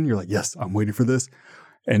question. You're like, yes, I'm waiting for this.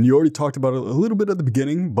 And you already talked about it a little bit at the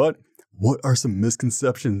beginning, but what are some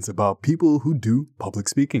misconceptions about people who do public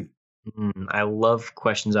speaking? I love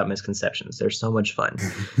questions about misconceptions. They're so much fun.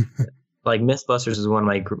 Like Mythbusters is one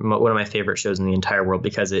of my favorite shows in the entire world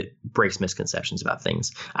because it breaks misconceptions about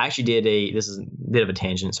things. I actually this is a bit of a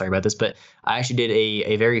tangent, sorry about this, but I actually did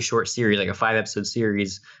a very short series, like a 5-episode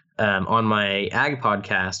series on my ag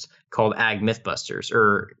podcast called Ag Mythbusters,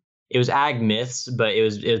 or it was Ag Myths, but it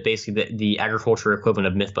was basically the agriculture equivalent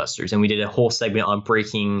of Mythbusters. And we did a whole segment on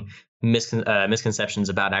breaking misconceptions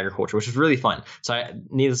about agriculture, which was really fun. So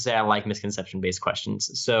needless to say, I like misconception-based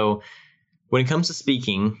questions. So when it comes to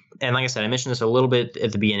speaking, and like I said, I mentioned this a little bit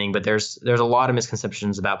at the beginning, but there's a lot of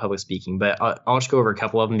misconceptions about public speaking. But I'll just go over a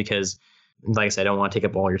couple of them because, like I said, I don't want to take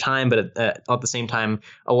up all your time. But at the same time,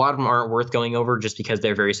 a lot of them aren't worth going over just because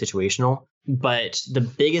they're very situational. But the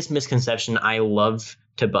biggest misconception I love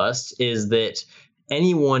to bust is that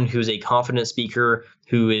anyone who's a confident speaker,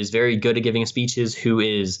 who is very good at giving speeches, who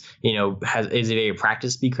is a very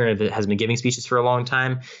practiced speaker and has been giving speeches for a long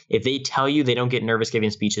time, if they tell you they don't get nervous giving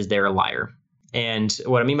speeches, they're a liar. And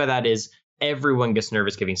what I mean by that is everyone gets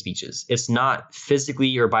nervous giving speeches. It's not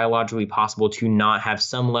physically or biologically possible to not have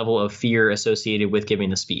some level of fear associated with giving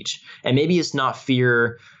the speech. And maybe it's not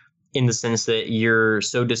fear in the sense that you're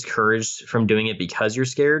so discouraged from doing it because you're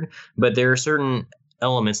scared, but there are certain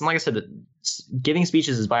elements. And like I said, giving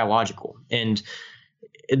speeches is biological. And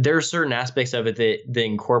there are certain aspects of it that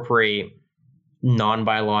incorporate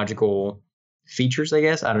non-biological features, I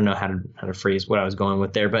guess. I don't know how to phrase what I was going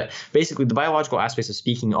with there. But basically, the biological aspects of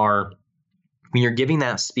speaking are when you're giving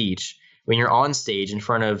that speech, when you're on stage in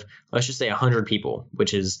front of, let's just say 100 people,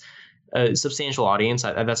 which is a substantial audience.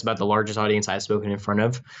 That's about the largest audience I've spoken in front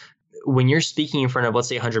of. When you're speaking in front of, let's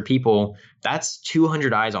say 100 people, that's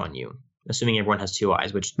 200 eyes on you, assuming everyone has 2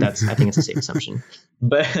 eyes, which I think it's a safe assumption.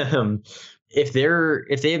 But if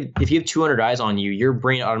you have 200 eyes on you, your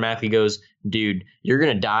brain automatically goes, dude, you're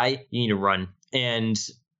going to die. You need to run. And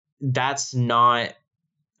that's not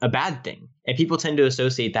a bad thing. And people tend to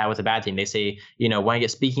associate that with a bad thing. They say, when I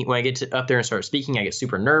get up there and start speaking, I get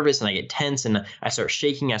super nervous and I get tense and I start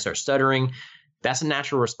shaking, I start stuttering. That's a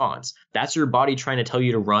natural response. That's your body trying to tell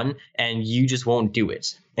you to run and you just won't do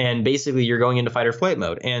it. And basically you're going into fight or flight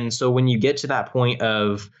mode. And so when you get to that point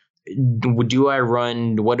of, do I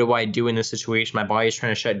run? What do I do in this situation? My body's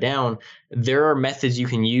trying to shut down. There are methods you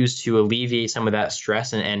can use to alleviate some of that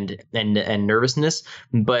stress and nervousness.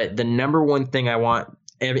 But the number one thing I want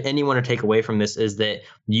anyone to take away from this is that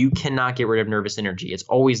you cannot get rid of nervous energy. It's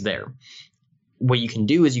always there. What you can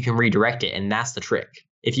do is you can redirect it, and that's the trick.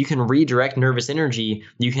 If you can redirect nervous energy,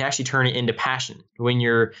 you can actually turn it into passion. When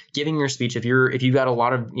you're giving your speech, if you've got a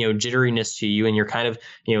lot of jitteriness to you, and you're kind of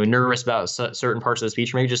nervous about certain parts of the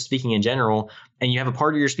speech, or maybe just speaking in general, and you have a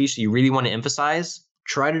part of your speech that you really want to emphasize,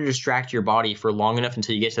 try to distract your body for long enough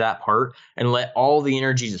until you get to that part, and let all the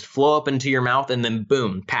energy just flow up into your mouth, and then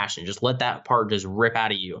boom, passion. Just let that part just rip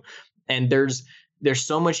out of you. And there's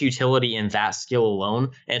so much utility in that skill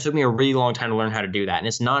alone. And it took me a really long time to learn how to do that. And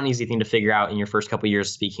it's not an easy thing to figure out in your first couple of years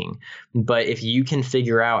of speaking. But if you can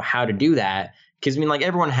figure out how to do that, because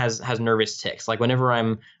everyone has nervous tics. Like whenever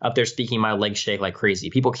I'm up there speaking, my legs shake like crazy.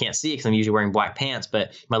 People can't see it because I'm usually wearing black pants,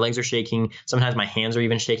 but my legs are shaking. Sometimes my hands are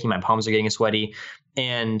even shaking. My palms are getting sweaty.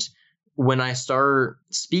 And when I start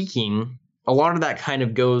speaking, a lot of that kind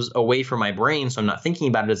of goes away from my brain, so I'm not thinking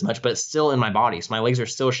about it as much, but it's still in my body. So my legs are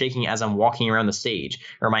still shaking as I'm walking around the stage,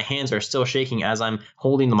 or my hands are still shaking as I'm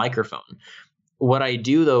holding the microphone. What I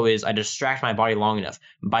do, though, is I distract my body long enough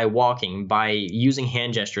by walking, by using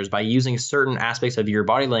hand gestures, by using certain aspects of your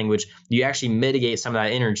body language. You actually mitigate some of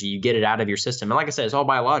that energy. You get it out of your system. And like I said, it's all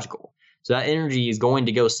biological. So that energy is going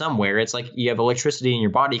to go somewhere. It's like you have electricity in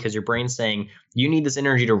your body because your brain's saying, you need this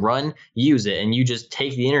energy to run, use it. And you just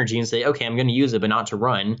take the energy and say, okay, I'm going to use it, but not to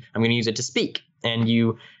run. I'm going to use it to speak. And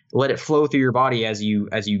you let it flow through your body as you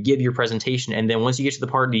give your presentation. And then once you get to the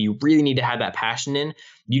part that you really need to have that passion in,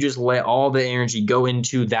 you just let all the energy go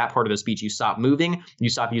into that part of the speech. You stop moving, you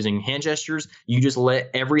stop using hand gestures, you just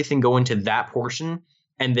let everything go into that portion.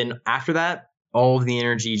 And then after that, all of the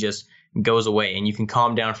energy just goes away and you can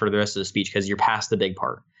calm down for the rest of the speech because you're past the big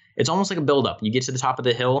part. It's almost like a buildup. You get to the top of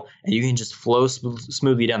the hill and you can just flow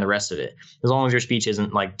smoothly down the rest of it, as long as your speech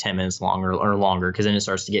isn't like 10 minutes long or longer, because then it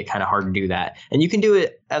starts to get kind of hard to do that. And you can do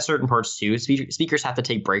it at certain parts too. Speakers have to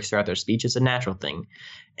take breaks throughout their speech. It's a natural thing.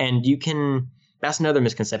 And that's another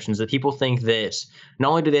misconception, is that people think that not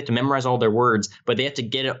only do they have to memorize all their words, but they have to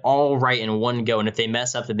get it all right in one go. And if they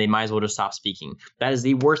mess up, then they might as well just stop speaking. That is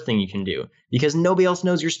the worst thing you can do, because nobody else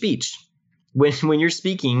knows your speech. When you're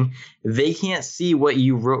speaking, they can't see what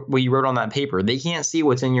you wrote on that paper. They can't see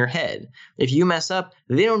what's in your head. If you mess up,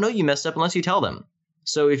 they don't know you messed up unless you tell them.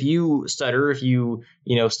 So if you stutter, if you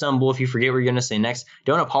stumble, if you forget what you're going to say next,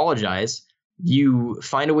 don't apologize. You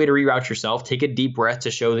find a way to reroute yourself, take a deep breath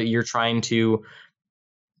to show that you're trying to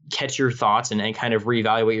catch your thoughts and kind of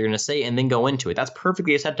reevaluate what you're going to say, and then go into it. That's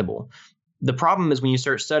perfectly acceptable. The problem is when you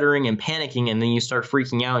start stuttering and panicking and then you start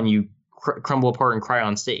freaking out and you crumble apart and cry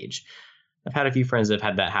on stage. I've had a few friends that have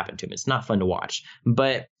had that happen to them. It's not fun to watch.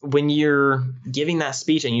 But when you're giving that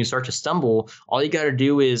speech and you start to stumble, all you got to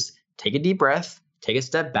do is take a deep breath, take a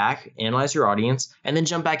step back, analyze your audience, and then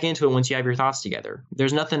jump back into it once you have your thoughts together.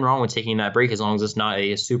 There's nothing wrong with taking that break as long as it's not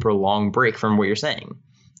a super long break from what you're saying.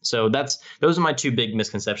 So those are my two big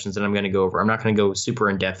misconceptions that I'm going to go over. I'm not going to go super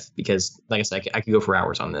in depth because, like I said, I could go for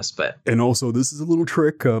hours on this. And also, this is a little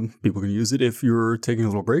trick. People can use it if you're taking a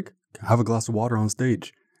little break. Have a glass of water on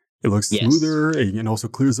stage. It looks smoother, and also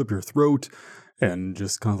clears up your throat, and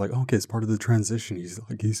just kind of like, okay, it's part of the transition. He's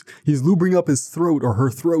lubing up his throat or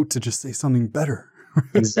her throat to just say something better.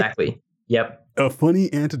 Exactly. Yep. A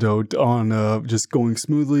funny antidote on just going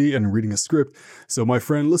smoothly and reading a script. So my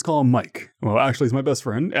friend, let's call him Mike. Well, actually, he's my best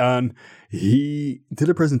friend, and he did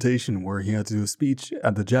a presentation where he had to do a speech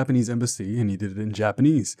at the Japanese embassy, and he did it in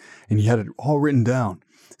Japanese, and he had it all written down.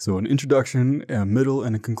 So an introduction, a middle,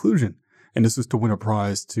 and a conclusion. And this was to win a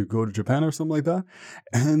prize to go to Japan or something like that.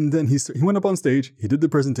 And then he went up on stage. He did the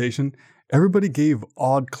presentation. Everybody gave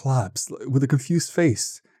odd claps with a confused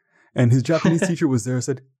face. And his Japanese teacher was there and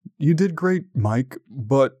said, "You did great, Mike,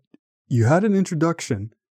 but you had an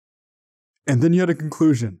introduction and then you had a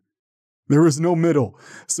conclusion. There was no middle."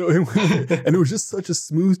 So and it was just such a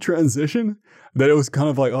smooth transition that it was kind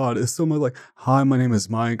of like, oh, it's so much like, "Hi, my name is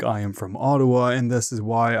Mike. I am from Ottawa, and this is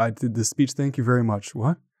why I did this speech. Thank you very much."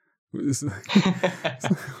 What?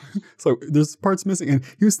 So there's parts missing, and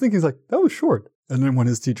he was thinking, he's like, that was short. And then when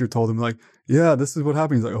his teacher told him, like, yeah, this is what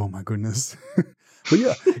happened, he's like, oh my goodness. But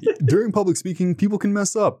yeah, during public speaking, people can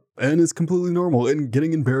mess up and it's completely normal and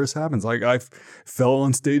getting embarrassed happens. Like I fell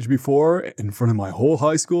on stage before in front of my whole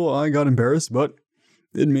high school. I got embarrassed, but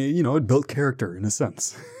it made, it built character in a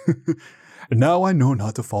sense. And now I know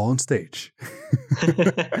not to fall on stage.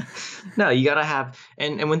 No, you got to have,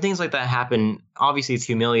 and when things like that happen, obviously it's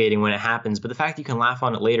humiliating when it happens, but the fact that you can laugh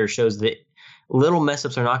on it later shows that little mess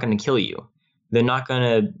ups are not going to kill you.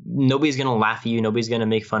 Nobody's going to laugh at you. Nobody's going to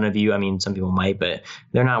make fun of you. I mean, some people might, but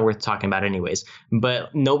they're not worth talking about anyways.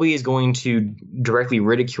 But nobody is going to directly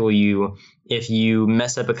ridicule you if you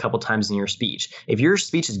mess up a couple times in your speech. If your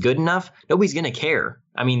speech is good enough, nobody's going to care.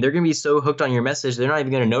 I mean, they're going to be so hooked on your message, they're not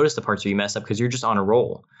even going to notice the parts where you mess up because you're just on a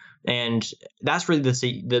roll. And that's really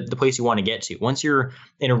the place you want to get to. Once you're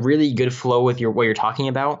in a really good flow with what you're talking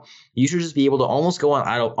about, you should just be able to almost go on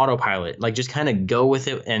autopilot, like just kind of go with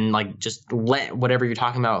it and like just let whatever you're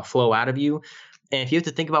talking about flow out of you. And if you have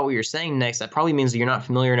to think about what you're saying next, that probably means that you're not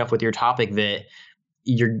familiar enough with your topic that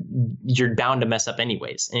you're bound to mess up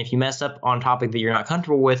anyways. And if you mess up on a topic that you're not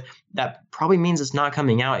comfortable with, that probably means it's not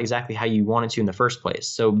coming out exactly how you want it to in the first place.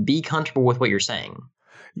 So be comfortable with what you're saying.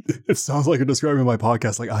 It sounds like you're describing my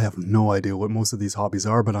podcast like I have no idea what most of these hobbies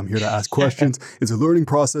are, but I'm here to ask questions. It's a learning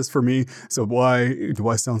process for me. So why do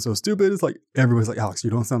I sound so stupid? It's like everybody's like, Alex, you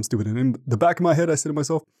don't sound stupid. And in the back of my head, I say to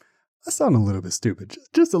myself, I sound a little bit stupid,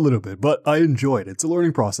 just a little bit, but I enjoy it. It's a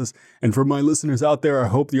learning process. And for my listeners out there, I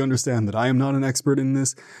hope you understand that I am not an expert in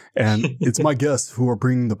this. And it's my guests who are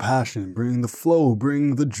bringing the passion, bringing the flow,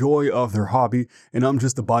 bringing the joy of their hobby. And I'm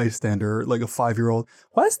just a bystander, like a 5-year-old.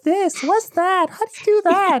 What's this? What's that? How do you do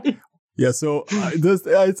that? Yeah, so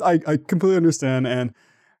I completely understand.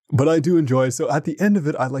 But I do enjoy it. So at the end of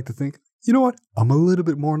it, I like to think, you know what? I'm a little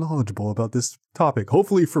bit more knowledgeable about this topic.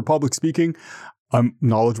 Hopefully for public speaking, I'm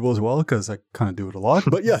knowledgeable as well because I kind of do it a lot,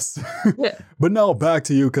 but yes. Yeah. But now back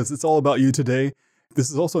to you because it's all about you today.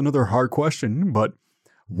 This is also another hard question, but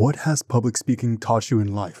what has public speaking taught you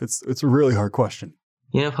in life? It's a really hard question.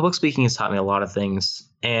 Public speaking has taught me a lot of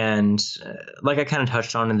things. And like I kind of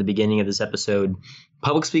touched on in the beginning of this episode,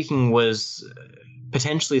 public speaking was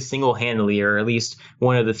potentially single-handedly, or at least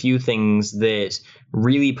one of the few things that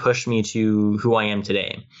really pushed me to who I am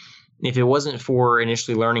today. If it wasn't for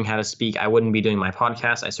initially learning how to speak, I wouldn't be doing my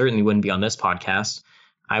podcast. I certainly wouldn't be on this podcast.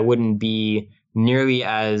 I wouldn't be nearly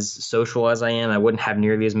as social as I am. I wouldn't have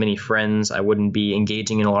nearly as many friends. I wouldn't be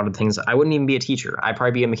engaging in a lot of things. I wouldn't even be a teacher. I'd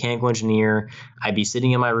probably be a mechanical engineer. I'd be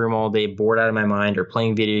sitting in my room all day, bored out of my mind, or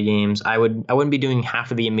playing video games. I wouldn't be doing half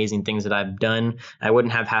of the amazing things that I've done. I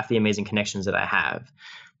wouldn't have half the amazing connections that I have.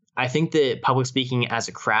 I think that public speaking as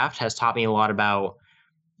a craft has taught me a lot about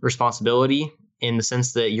responsibility, in the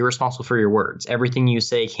sense that you're responsible for your words. Everything you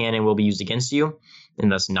say can and will be used against you.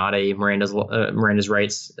 And that's not a Miranda's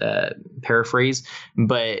rights paraphrase,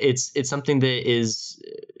 but it's something that is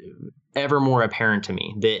ever more apparent to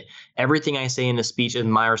me, that everything I say in the speech is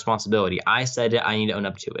my responsibility. I said it, I need to own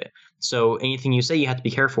up to it. So anything you say, you have to be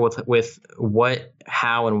careful with what,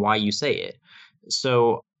 how, and why you say it.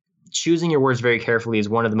 So choosing your words very carefully is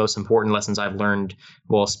one of the most important lessons I've learned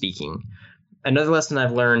while speaking. Another lesson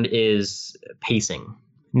I've learned is pacing.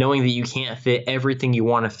 Knowing that you can't fit everything you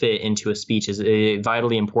want to fit into a speech is a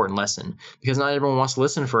vitally important lesson, because not everyone wants to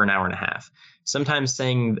listen for an hour and a half. Sometimes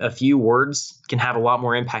saying a few words can have a lot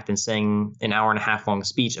more impact than saying an hour and a half long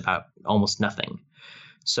speech about almost nothing.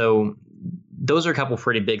 So those are a couple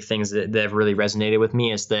pretty big things that have really resonated with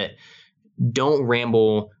me, is that don't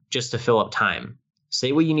ramble just to fill up time.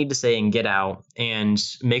 Say what you need to say and get out, and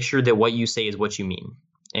make sure that what you say is what you mean.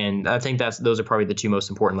 And I think those are probably the two most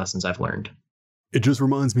important lessons I've learned. It just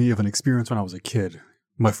reminds me of an experience when I was a kid.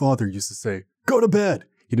 My father used to say, go to bed.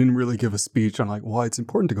 He didn't really give a speech on like why it's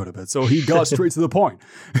important to go to bed. So he got straight to the point.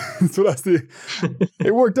 So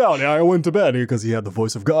it worked out. I went to bed because he had the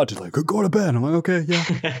voice of God. Just like, go to bed. I'm like, okay,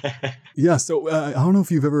 yeah. Yeah. So I don't know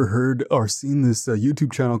if you've ever heard or seen this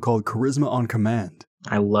YouTube channel called Charisma on Command.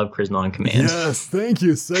 I love Charisma on Command. Yes, thank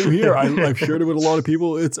you. Same here. I've shared it with a lot of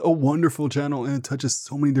people. It's a wonderful channel and it touches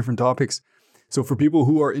so many different topics. So for people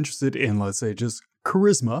who are interested in, let's say, just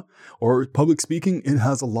charisma or public speaking, it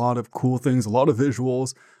has a lot of cool things, a lot of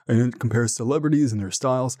visuals, and it compares celebrities and their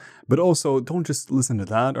styles. But also, don't just listen to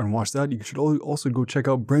that and watch that. You should also go check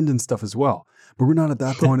out Brendan's stuff as well. But we're not at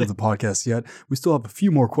that point of the podcast yet. We still have a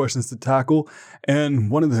few more questions to tackle. And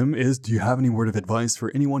one of them is, do you have any word of advice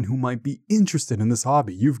for anyone who might be interested in this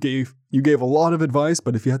hobby? You gave a lot of advice,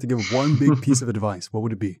 but if you had to give one big piece of advice, what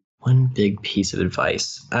would it be? One big piece of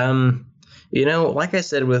advice. Like I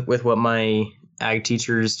said with what my ag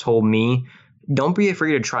teachers told me, don't be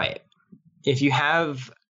afraid to try it. If you have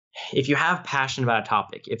passion about a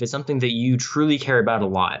topic, if it's something that you truly care about a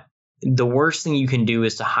lot, the worst thing you can do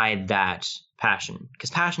is to hide that passion, because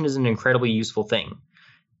passion is an incredibly useful thing.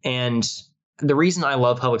 And the reason I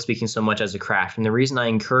love public speaking so much as a craft, and the reason I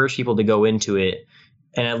encourage people to go into it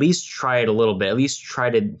and at least try it a little bit, at least try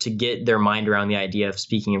to get their mind around the idea of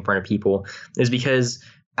speaking in front of people, is because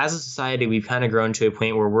as a society, we've kind of grown to a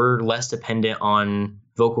point where we're less dependent on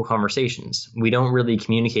vocal conversations. We don't really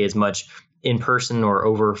communicate as much in person or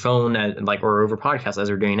over phone, or over podcasts as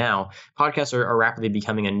we're doing now. Podcasts are rapidly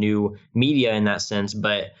becoming a new media in that sense,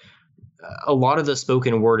 but a lot of the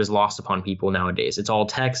spoken word is lost upon people nowadays. It's all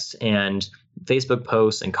text and Facebook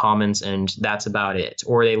posts and comments, and that's about it.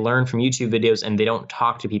 Or they learn from YouTube videos and they don't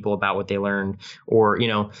talk to people about what they learned, or,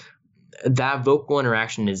 that vocal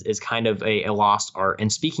interaction is kind of a lost art.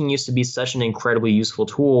 And speaking used to be such an incredibly useful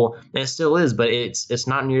tool, and it still is, but it's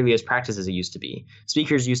not nearly as practiced as it used to be.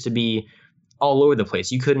 Speakers used to be all over the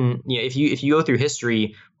place. You couldn't, if you go through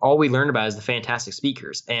history, all we learn about is the fantastic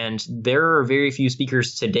speakers. And there are very few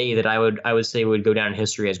speakers today that I would say would go down in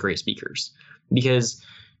history as great speakers, because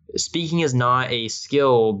speaking is not a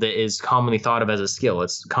skill that is commonly thought of as a skill.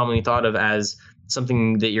 It's commonly thought of as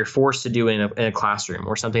something that you're forced to do in a classroom,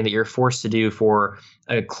 or something that you're forced to do for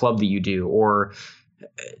a club that you do, or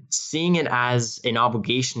seeing it as an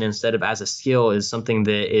obligation instead of as a skill is something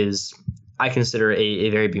that is, I consider, a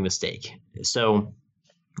very big mistake. So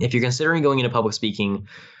if you're considering going into public speaking,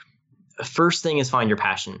 first thing is find your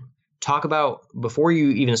passion. Talk about, before you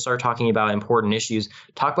even start talking about important issues,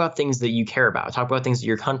 talk about things that you care about. Talk about things that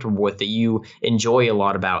you're comfortable with, that you enjoy a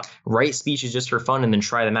lot about. Write speeches just for fun and then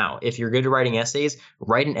try them out. If you're good at writing essays,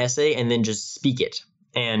 write an essay and then just speak it.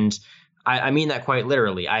 And I mean that quite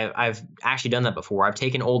literally. I've actually done that before. I've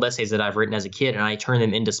taken old essays that I've written as a kid and I turn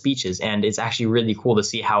them into speeches, and it's actually really cool to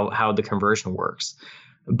see how the conversion works.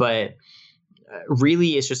 But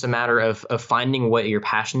really, it's just a matter of finding what your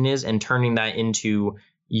passion is and turning that into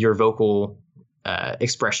your vocal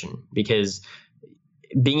expression, because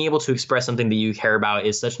being able to express something that you care about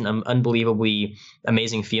is such an unbelievably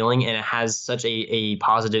amazing feeling, and it has such a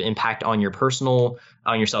positive impact on your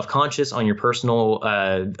self-conscious, on your personal,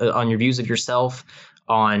 on your views of yourself,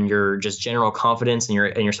 on your just general confidence and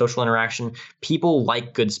your social interaction. People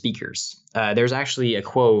like good speakers. There's actually a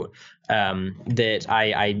quote that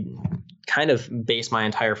I kind of base my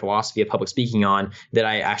entire philosophy of public speaking on, that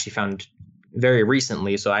I actually found very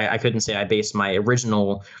recently. So I couldn't say I based my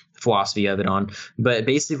original philosophy of it on, but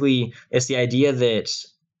basically it's the idea that,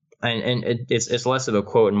 and it's less of a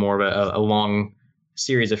quote and more of a long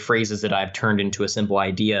series of phrases that I've turned into a simple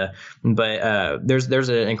idea. But there's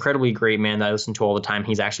an incredibly great man that I listen to all the time.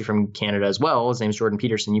 He's actually from Canada as well. His name's Jordan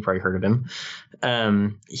Peterson. You probably heard of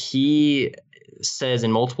him. He says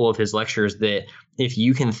in multiple of his lectures that if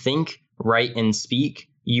you can think, write, and speak,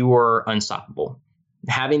 you are unstoppable.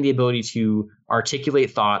 Having the ability to articulate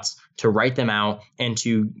thoughts, to write them out, and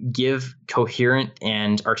to give coherent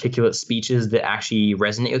and articulate speeches that actually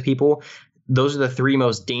resonate with people, those are the three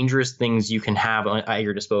most dangerous things you can have at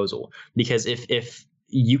your disposal. Because if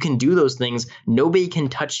you can do those things, nobody can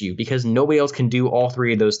touch you, because nobody else can do all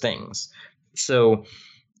three of those things. So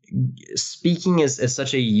speaking is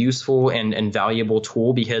such a useful and valuable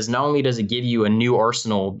tool, because not only does it give you a new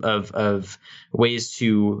arsenal of ways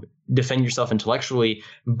to defend yourself intellectually,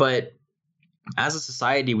 but as a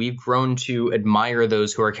society, we've grown to admire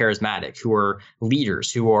those who are charismatic, who are leaders,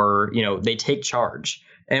 who are, they take charge.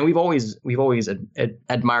 And we've always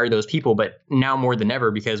admired those people, but now more than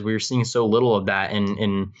ever, because we're seeing so little of that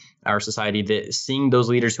in our society, that seeing those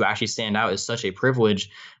leaders who actually stand out is such a privilege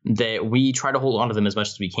that we try to hold on to them as much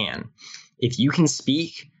as we can. If you can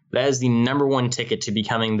speak, that is the number one ticket to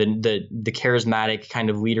becoming the charismatic kind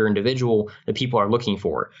of leader individual that people are looking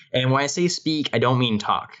for. And when I say speak, I don't mean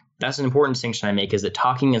talk. That's an important distinction I make, is that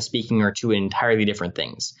talking and speaking are two entirely different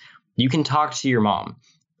things. You can talk to your mom,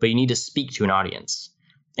 but you need to speak to an audience.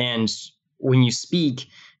 And when you speak,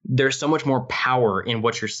 there's so much more power in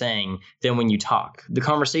what you're saying than when you talk. The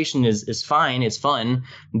conversation is fine, it's fun,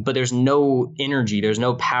 but there's no energy, there's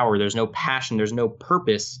no power, there's no passion, there's no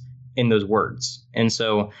purpose in those words. And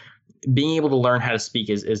so being able to learn how to speak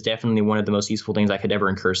is definitely one of the most useful things I could ever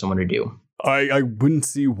encourage someone to do. I wouldn't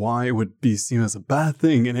see why it would be seen as a bad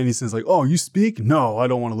thing in any sense, like, oh, you speak? No, I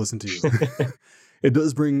don't want to listen to you. It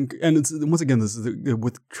does bring, and it's, once again, this is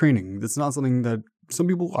with training. It's not something that some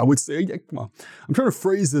people, I would say, well, I'm trying to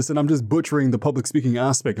phrase this and I'm just butchering the public speaking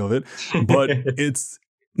aspect of it, but it's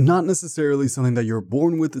not necessarily something that you're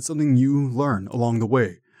born with. It's something you learn along the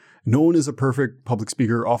way. No one is a perfect public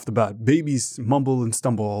speaker off the bat. Babies mumble and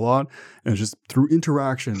stumble a lot, and it's just through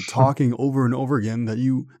interaction, talking over and over again, that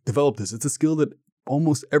you develop this. It's a skill that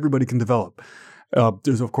almost everybody can develop.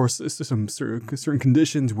 There's, of course, some certain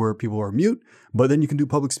conditions where people are mute, but then you can do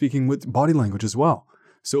public speaking with body language as well.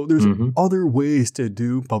 So there's other ways to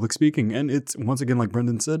do public speaking. And it's, once again, like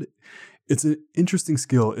Brendan said, it's an interesting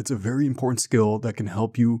skill. It's a very important skill that can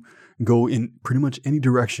help you go in pretty much any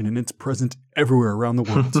direction, and it's present everywhere around the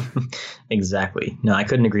world. Exactly. No, I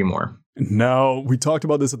couldn't agree more. Now, we talked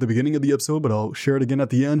about this at the beginning of the episode, but I'll share it again at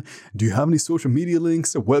the end. Do you have any social media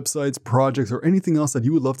links, websites, projects, or anything else that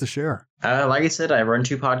you would love to share? Like I said, I run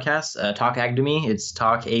 2 podcasts, Talk Ag to Me. It's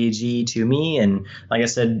Talk AG to Me. And like I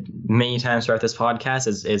said many times throughout this podcast,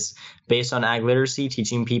 it's based on ag literacy,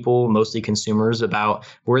 teaching people, mostly consumers, about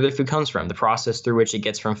where their food comes from, the process through which it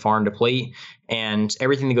gets from farm to plate, and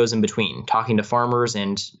everything that goes in between. Talking to farmers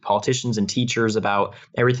and politicians and teachers about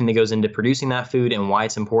everything that goes into producing that food and why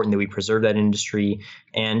it's important that we preserve that industry,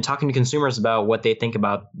 and talking to consumers about what they think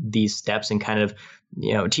about these steps, and kind of,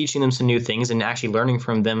 teaching them some new things and actually learning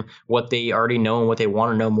from them what they already know and what they want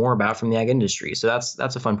to know more about from the ag industry. So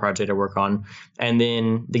that's a fun project I work on. And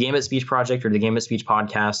then the Gambit Speech Project, or the Gambit Speech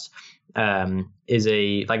Podcast,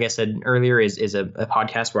 is like I said earlier, is a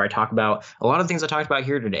podcast where I talk about a lot of things I talked about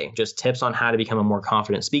here today, just tips on how to become a more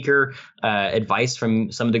confident speaker, advice from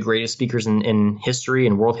some of the greatest speakers in history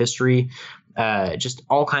and world history, just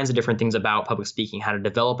all kinds of different things about public speaking, how to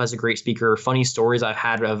develop as a great speaker, funny stories I've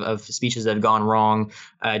had of speeches that have gone wrong,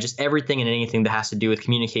 just everything and anything that has to do with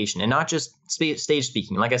communication, and not just stage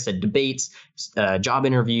speaking. Like I said, debates, job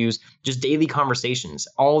interviews, just daily conversations,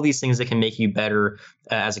 all these things that can make you better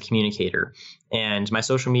as a communicator. And my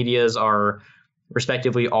social medias are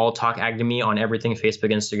respectively all Talk Ag to Me on everything: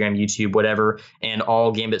 Facebook, Instagram, YouTube, whatever, and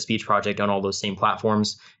all Gambit Speech Project on all those same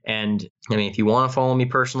platforms. And I mean, if you want to follow me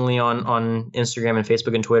personally on Instagram and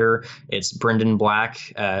Facebook and Twitter, it's Brendan Black.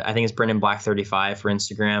 I think it's Brendan Black 35 for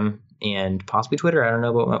Instagram, and possibly Twitter. I don't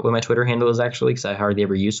know what my Twitter handle is actually, because I hardly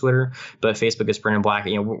ever use Twitter. But Facebook is Brendan Black.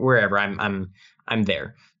 Wherever I'm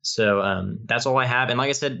there. So that's all I have. And like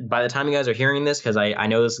I said, by the time you guys are hearing this, because I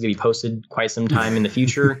know this is going to be posted quite some time in the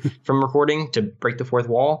future from recording to break the fourth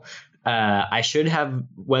wall, I should have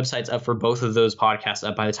websites up for both of those podcasts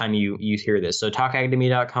up by the time you hear this. So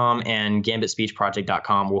talkagtome.com and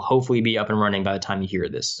gambitspeechproject.com will hopefully be up and running by the time you hear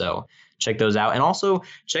this. So check those out. And also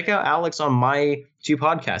check out Alex on my 2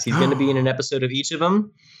 podcasts. He's going to be in an episode of each of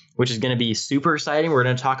them, which is going to be super exciting. We're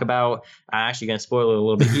going to talk about, I'm actually going to spoil it a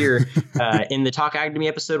little bit here. In the Talk Ag to Me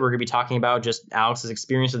episode, we're going to be talking about just Alex's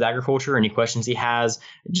experience with agriculture, any questions he has,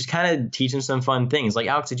 just kind of teach him some fun things. Like,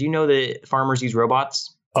 Alex, did you know that farmers use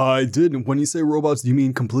robots? I did. When you say robots, do you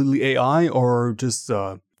mean completely AI, or just...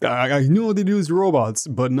 I know they use robots,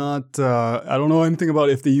 but not. I don't know anything about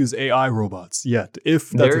if they use AI robots yet. If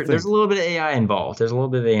that's there's a little bit of AI involved.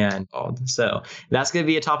 So that's going to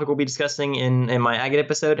be a topic we'll be discussing in my Agate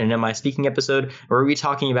episode and in my speaking episode, where we'll be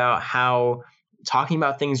talking about how talking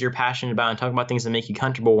about things you're passionate about and talking about things that make you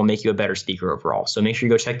comfortable will make you a better speaker overall. So make sure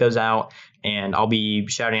you go check those out. And I'll be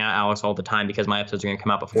shouting out Alex all the time because my episodes are going to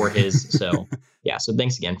come out before his. So yeah. So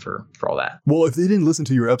thanks again for all that. Well, if they didn't listen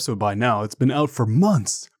to your episode by now, it's been out for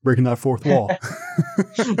months, breaking that fourth wall.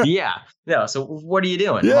 Yeah. No. So what are you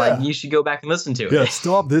doing? Yeah. Like, you should go back and listen to it. Yeah.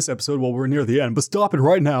 Stop this episode while we're near the end, but stop it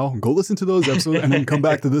right now. Go listen to those episodes and then come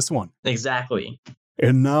back to this one. Exactly.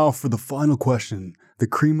 And now for the final question, the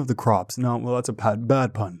cream of the crops. No, well, that's a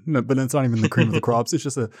bad pun, but it's not even the cream of the crops. It's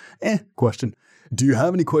just a question. Do you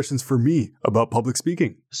have any questions for me about public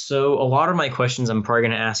speaking? So a lot of my questions I'm probably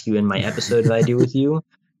going to ask you in my episode that I do with you.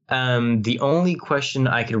 The only question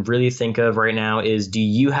I could really think of right now is, do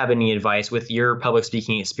you have any advice with your public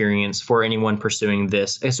speaking experience for anyone pursuing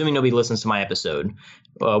this? Assuming nobody listens to my episode,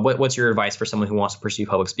 what's your advice for someone who wants to pursue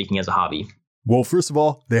public speaking as a hobby? Well, first of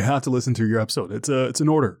all, they have to listen to your episode. It's an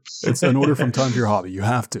order. It's an order from Time to Your Hobby. You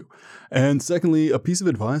have to. And secondly, a piece of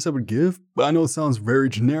advice I would give, I know it sounds very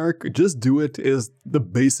generic, just do it is the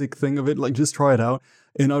basic thing of it. Like, just try it out.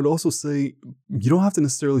 And I would also say you don't have to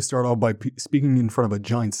necessarily start off by speaking in front of a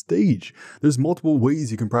giant stage. There's multiple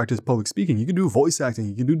ways you can practice public speaking. You can do voice acting.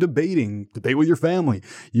 You can do debate with your family.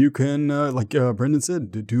 You can, like Brendan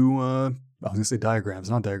said, do, I was going to say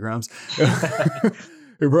diagrams, not diagrams.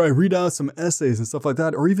 Read out some essays and stuff like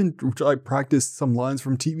that, or even try practice some lines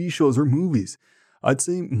from TV shows or movies. I'd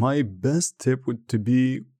say my best tip would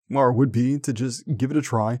be to just give it a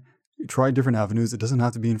try. Try different avenues. It doesn't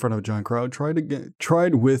have to be in front of a giant crowd. Try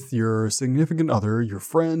it with your significant other, your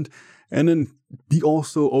friend, and then be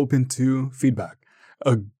also open to feedback.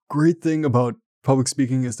 A great thing about public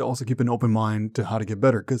speaking is to also keep an open mind to how to get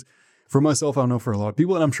better, because For myself, I don't know for a lot of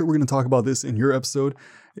people, and I'm sure we're going to talk about this in your episode,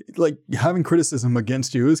 like having criticism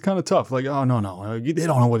against you is kind of tough. Like, oh, no, they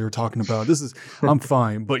don't know what you're talking about. I'm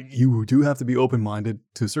fine. But you do have to be open-minded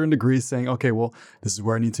to a certain degree, saying, okay, well, this is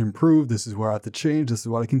where I need to improve. This is where I have to change. This is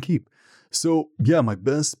what I can keep. So yeah, my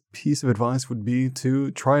best piece of advice would be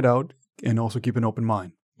to try it out and also keep an open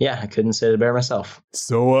mind. Yeah, I couldn't say it better myself.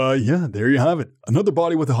 So yeah, there you have it. Another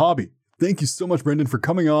body with a hobby. Thank you so much, Brendan, for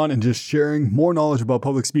coming on and just sharing more knowledge about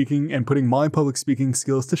public speaking and putting my public speaking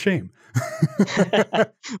skills to shame.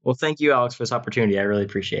 Well, thank you, Alex, for this opportunity. I really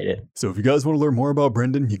appreciate it. So if you guys want to learn more about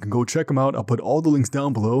Brendan, you can go check him out. I'll put all the links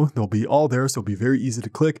down below. They'll be all there, so it'll be very easy to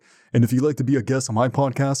click. And if you'd like to be a guest on my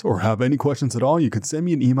podcast or have any questions at all, you can send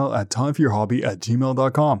me an email at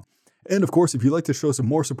timeforyourhobby@gmail.com. And of course, if you'd like to show some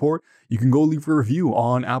more support, you can go leave a review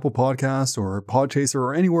on Apple Podcasts or Podchaser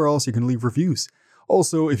or anywhere else you can leave reviews.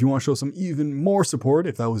 Also, if you want to show some even more support,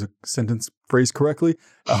 if that was a sentence phrased correctly,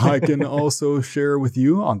 I can also share with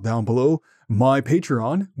you on down below my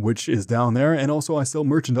Patreon, which is down there. And also I sell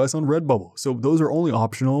merchandise on Redbubble. So those are only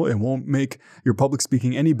optional and won't make your public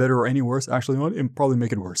speaking any better or any worse. Actually, you know what? It'll probably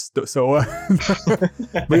make it worse. So,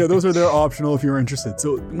 but yeah, those are there optional if you're interested.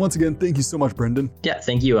 So once again, thank you so much, Brendan. Yeah,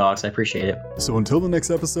 thank you, Alex. I appreciate it. So until the next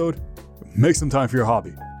episode, make some time for your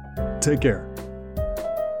hobby. Take care.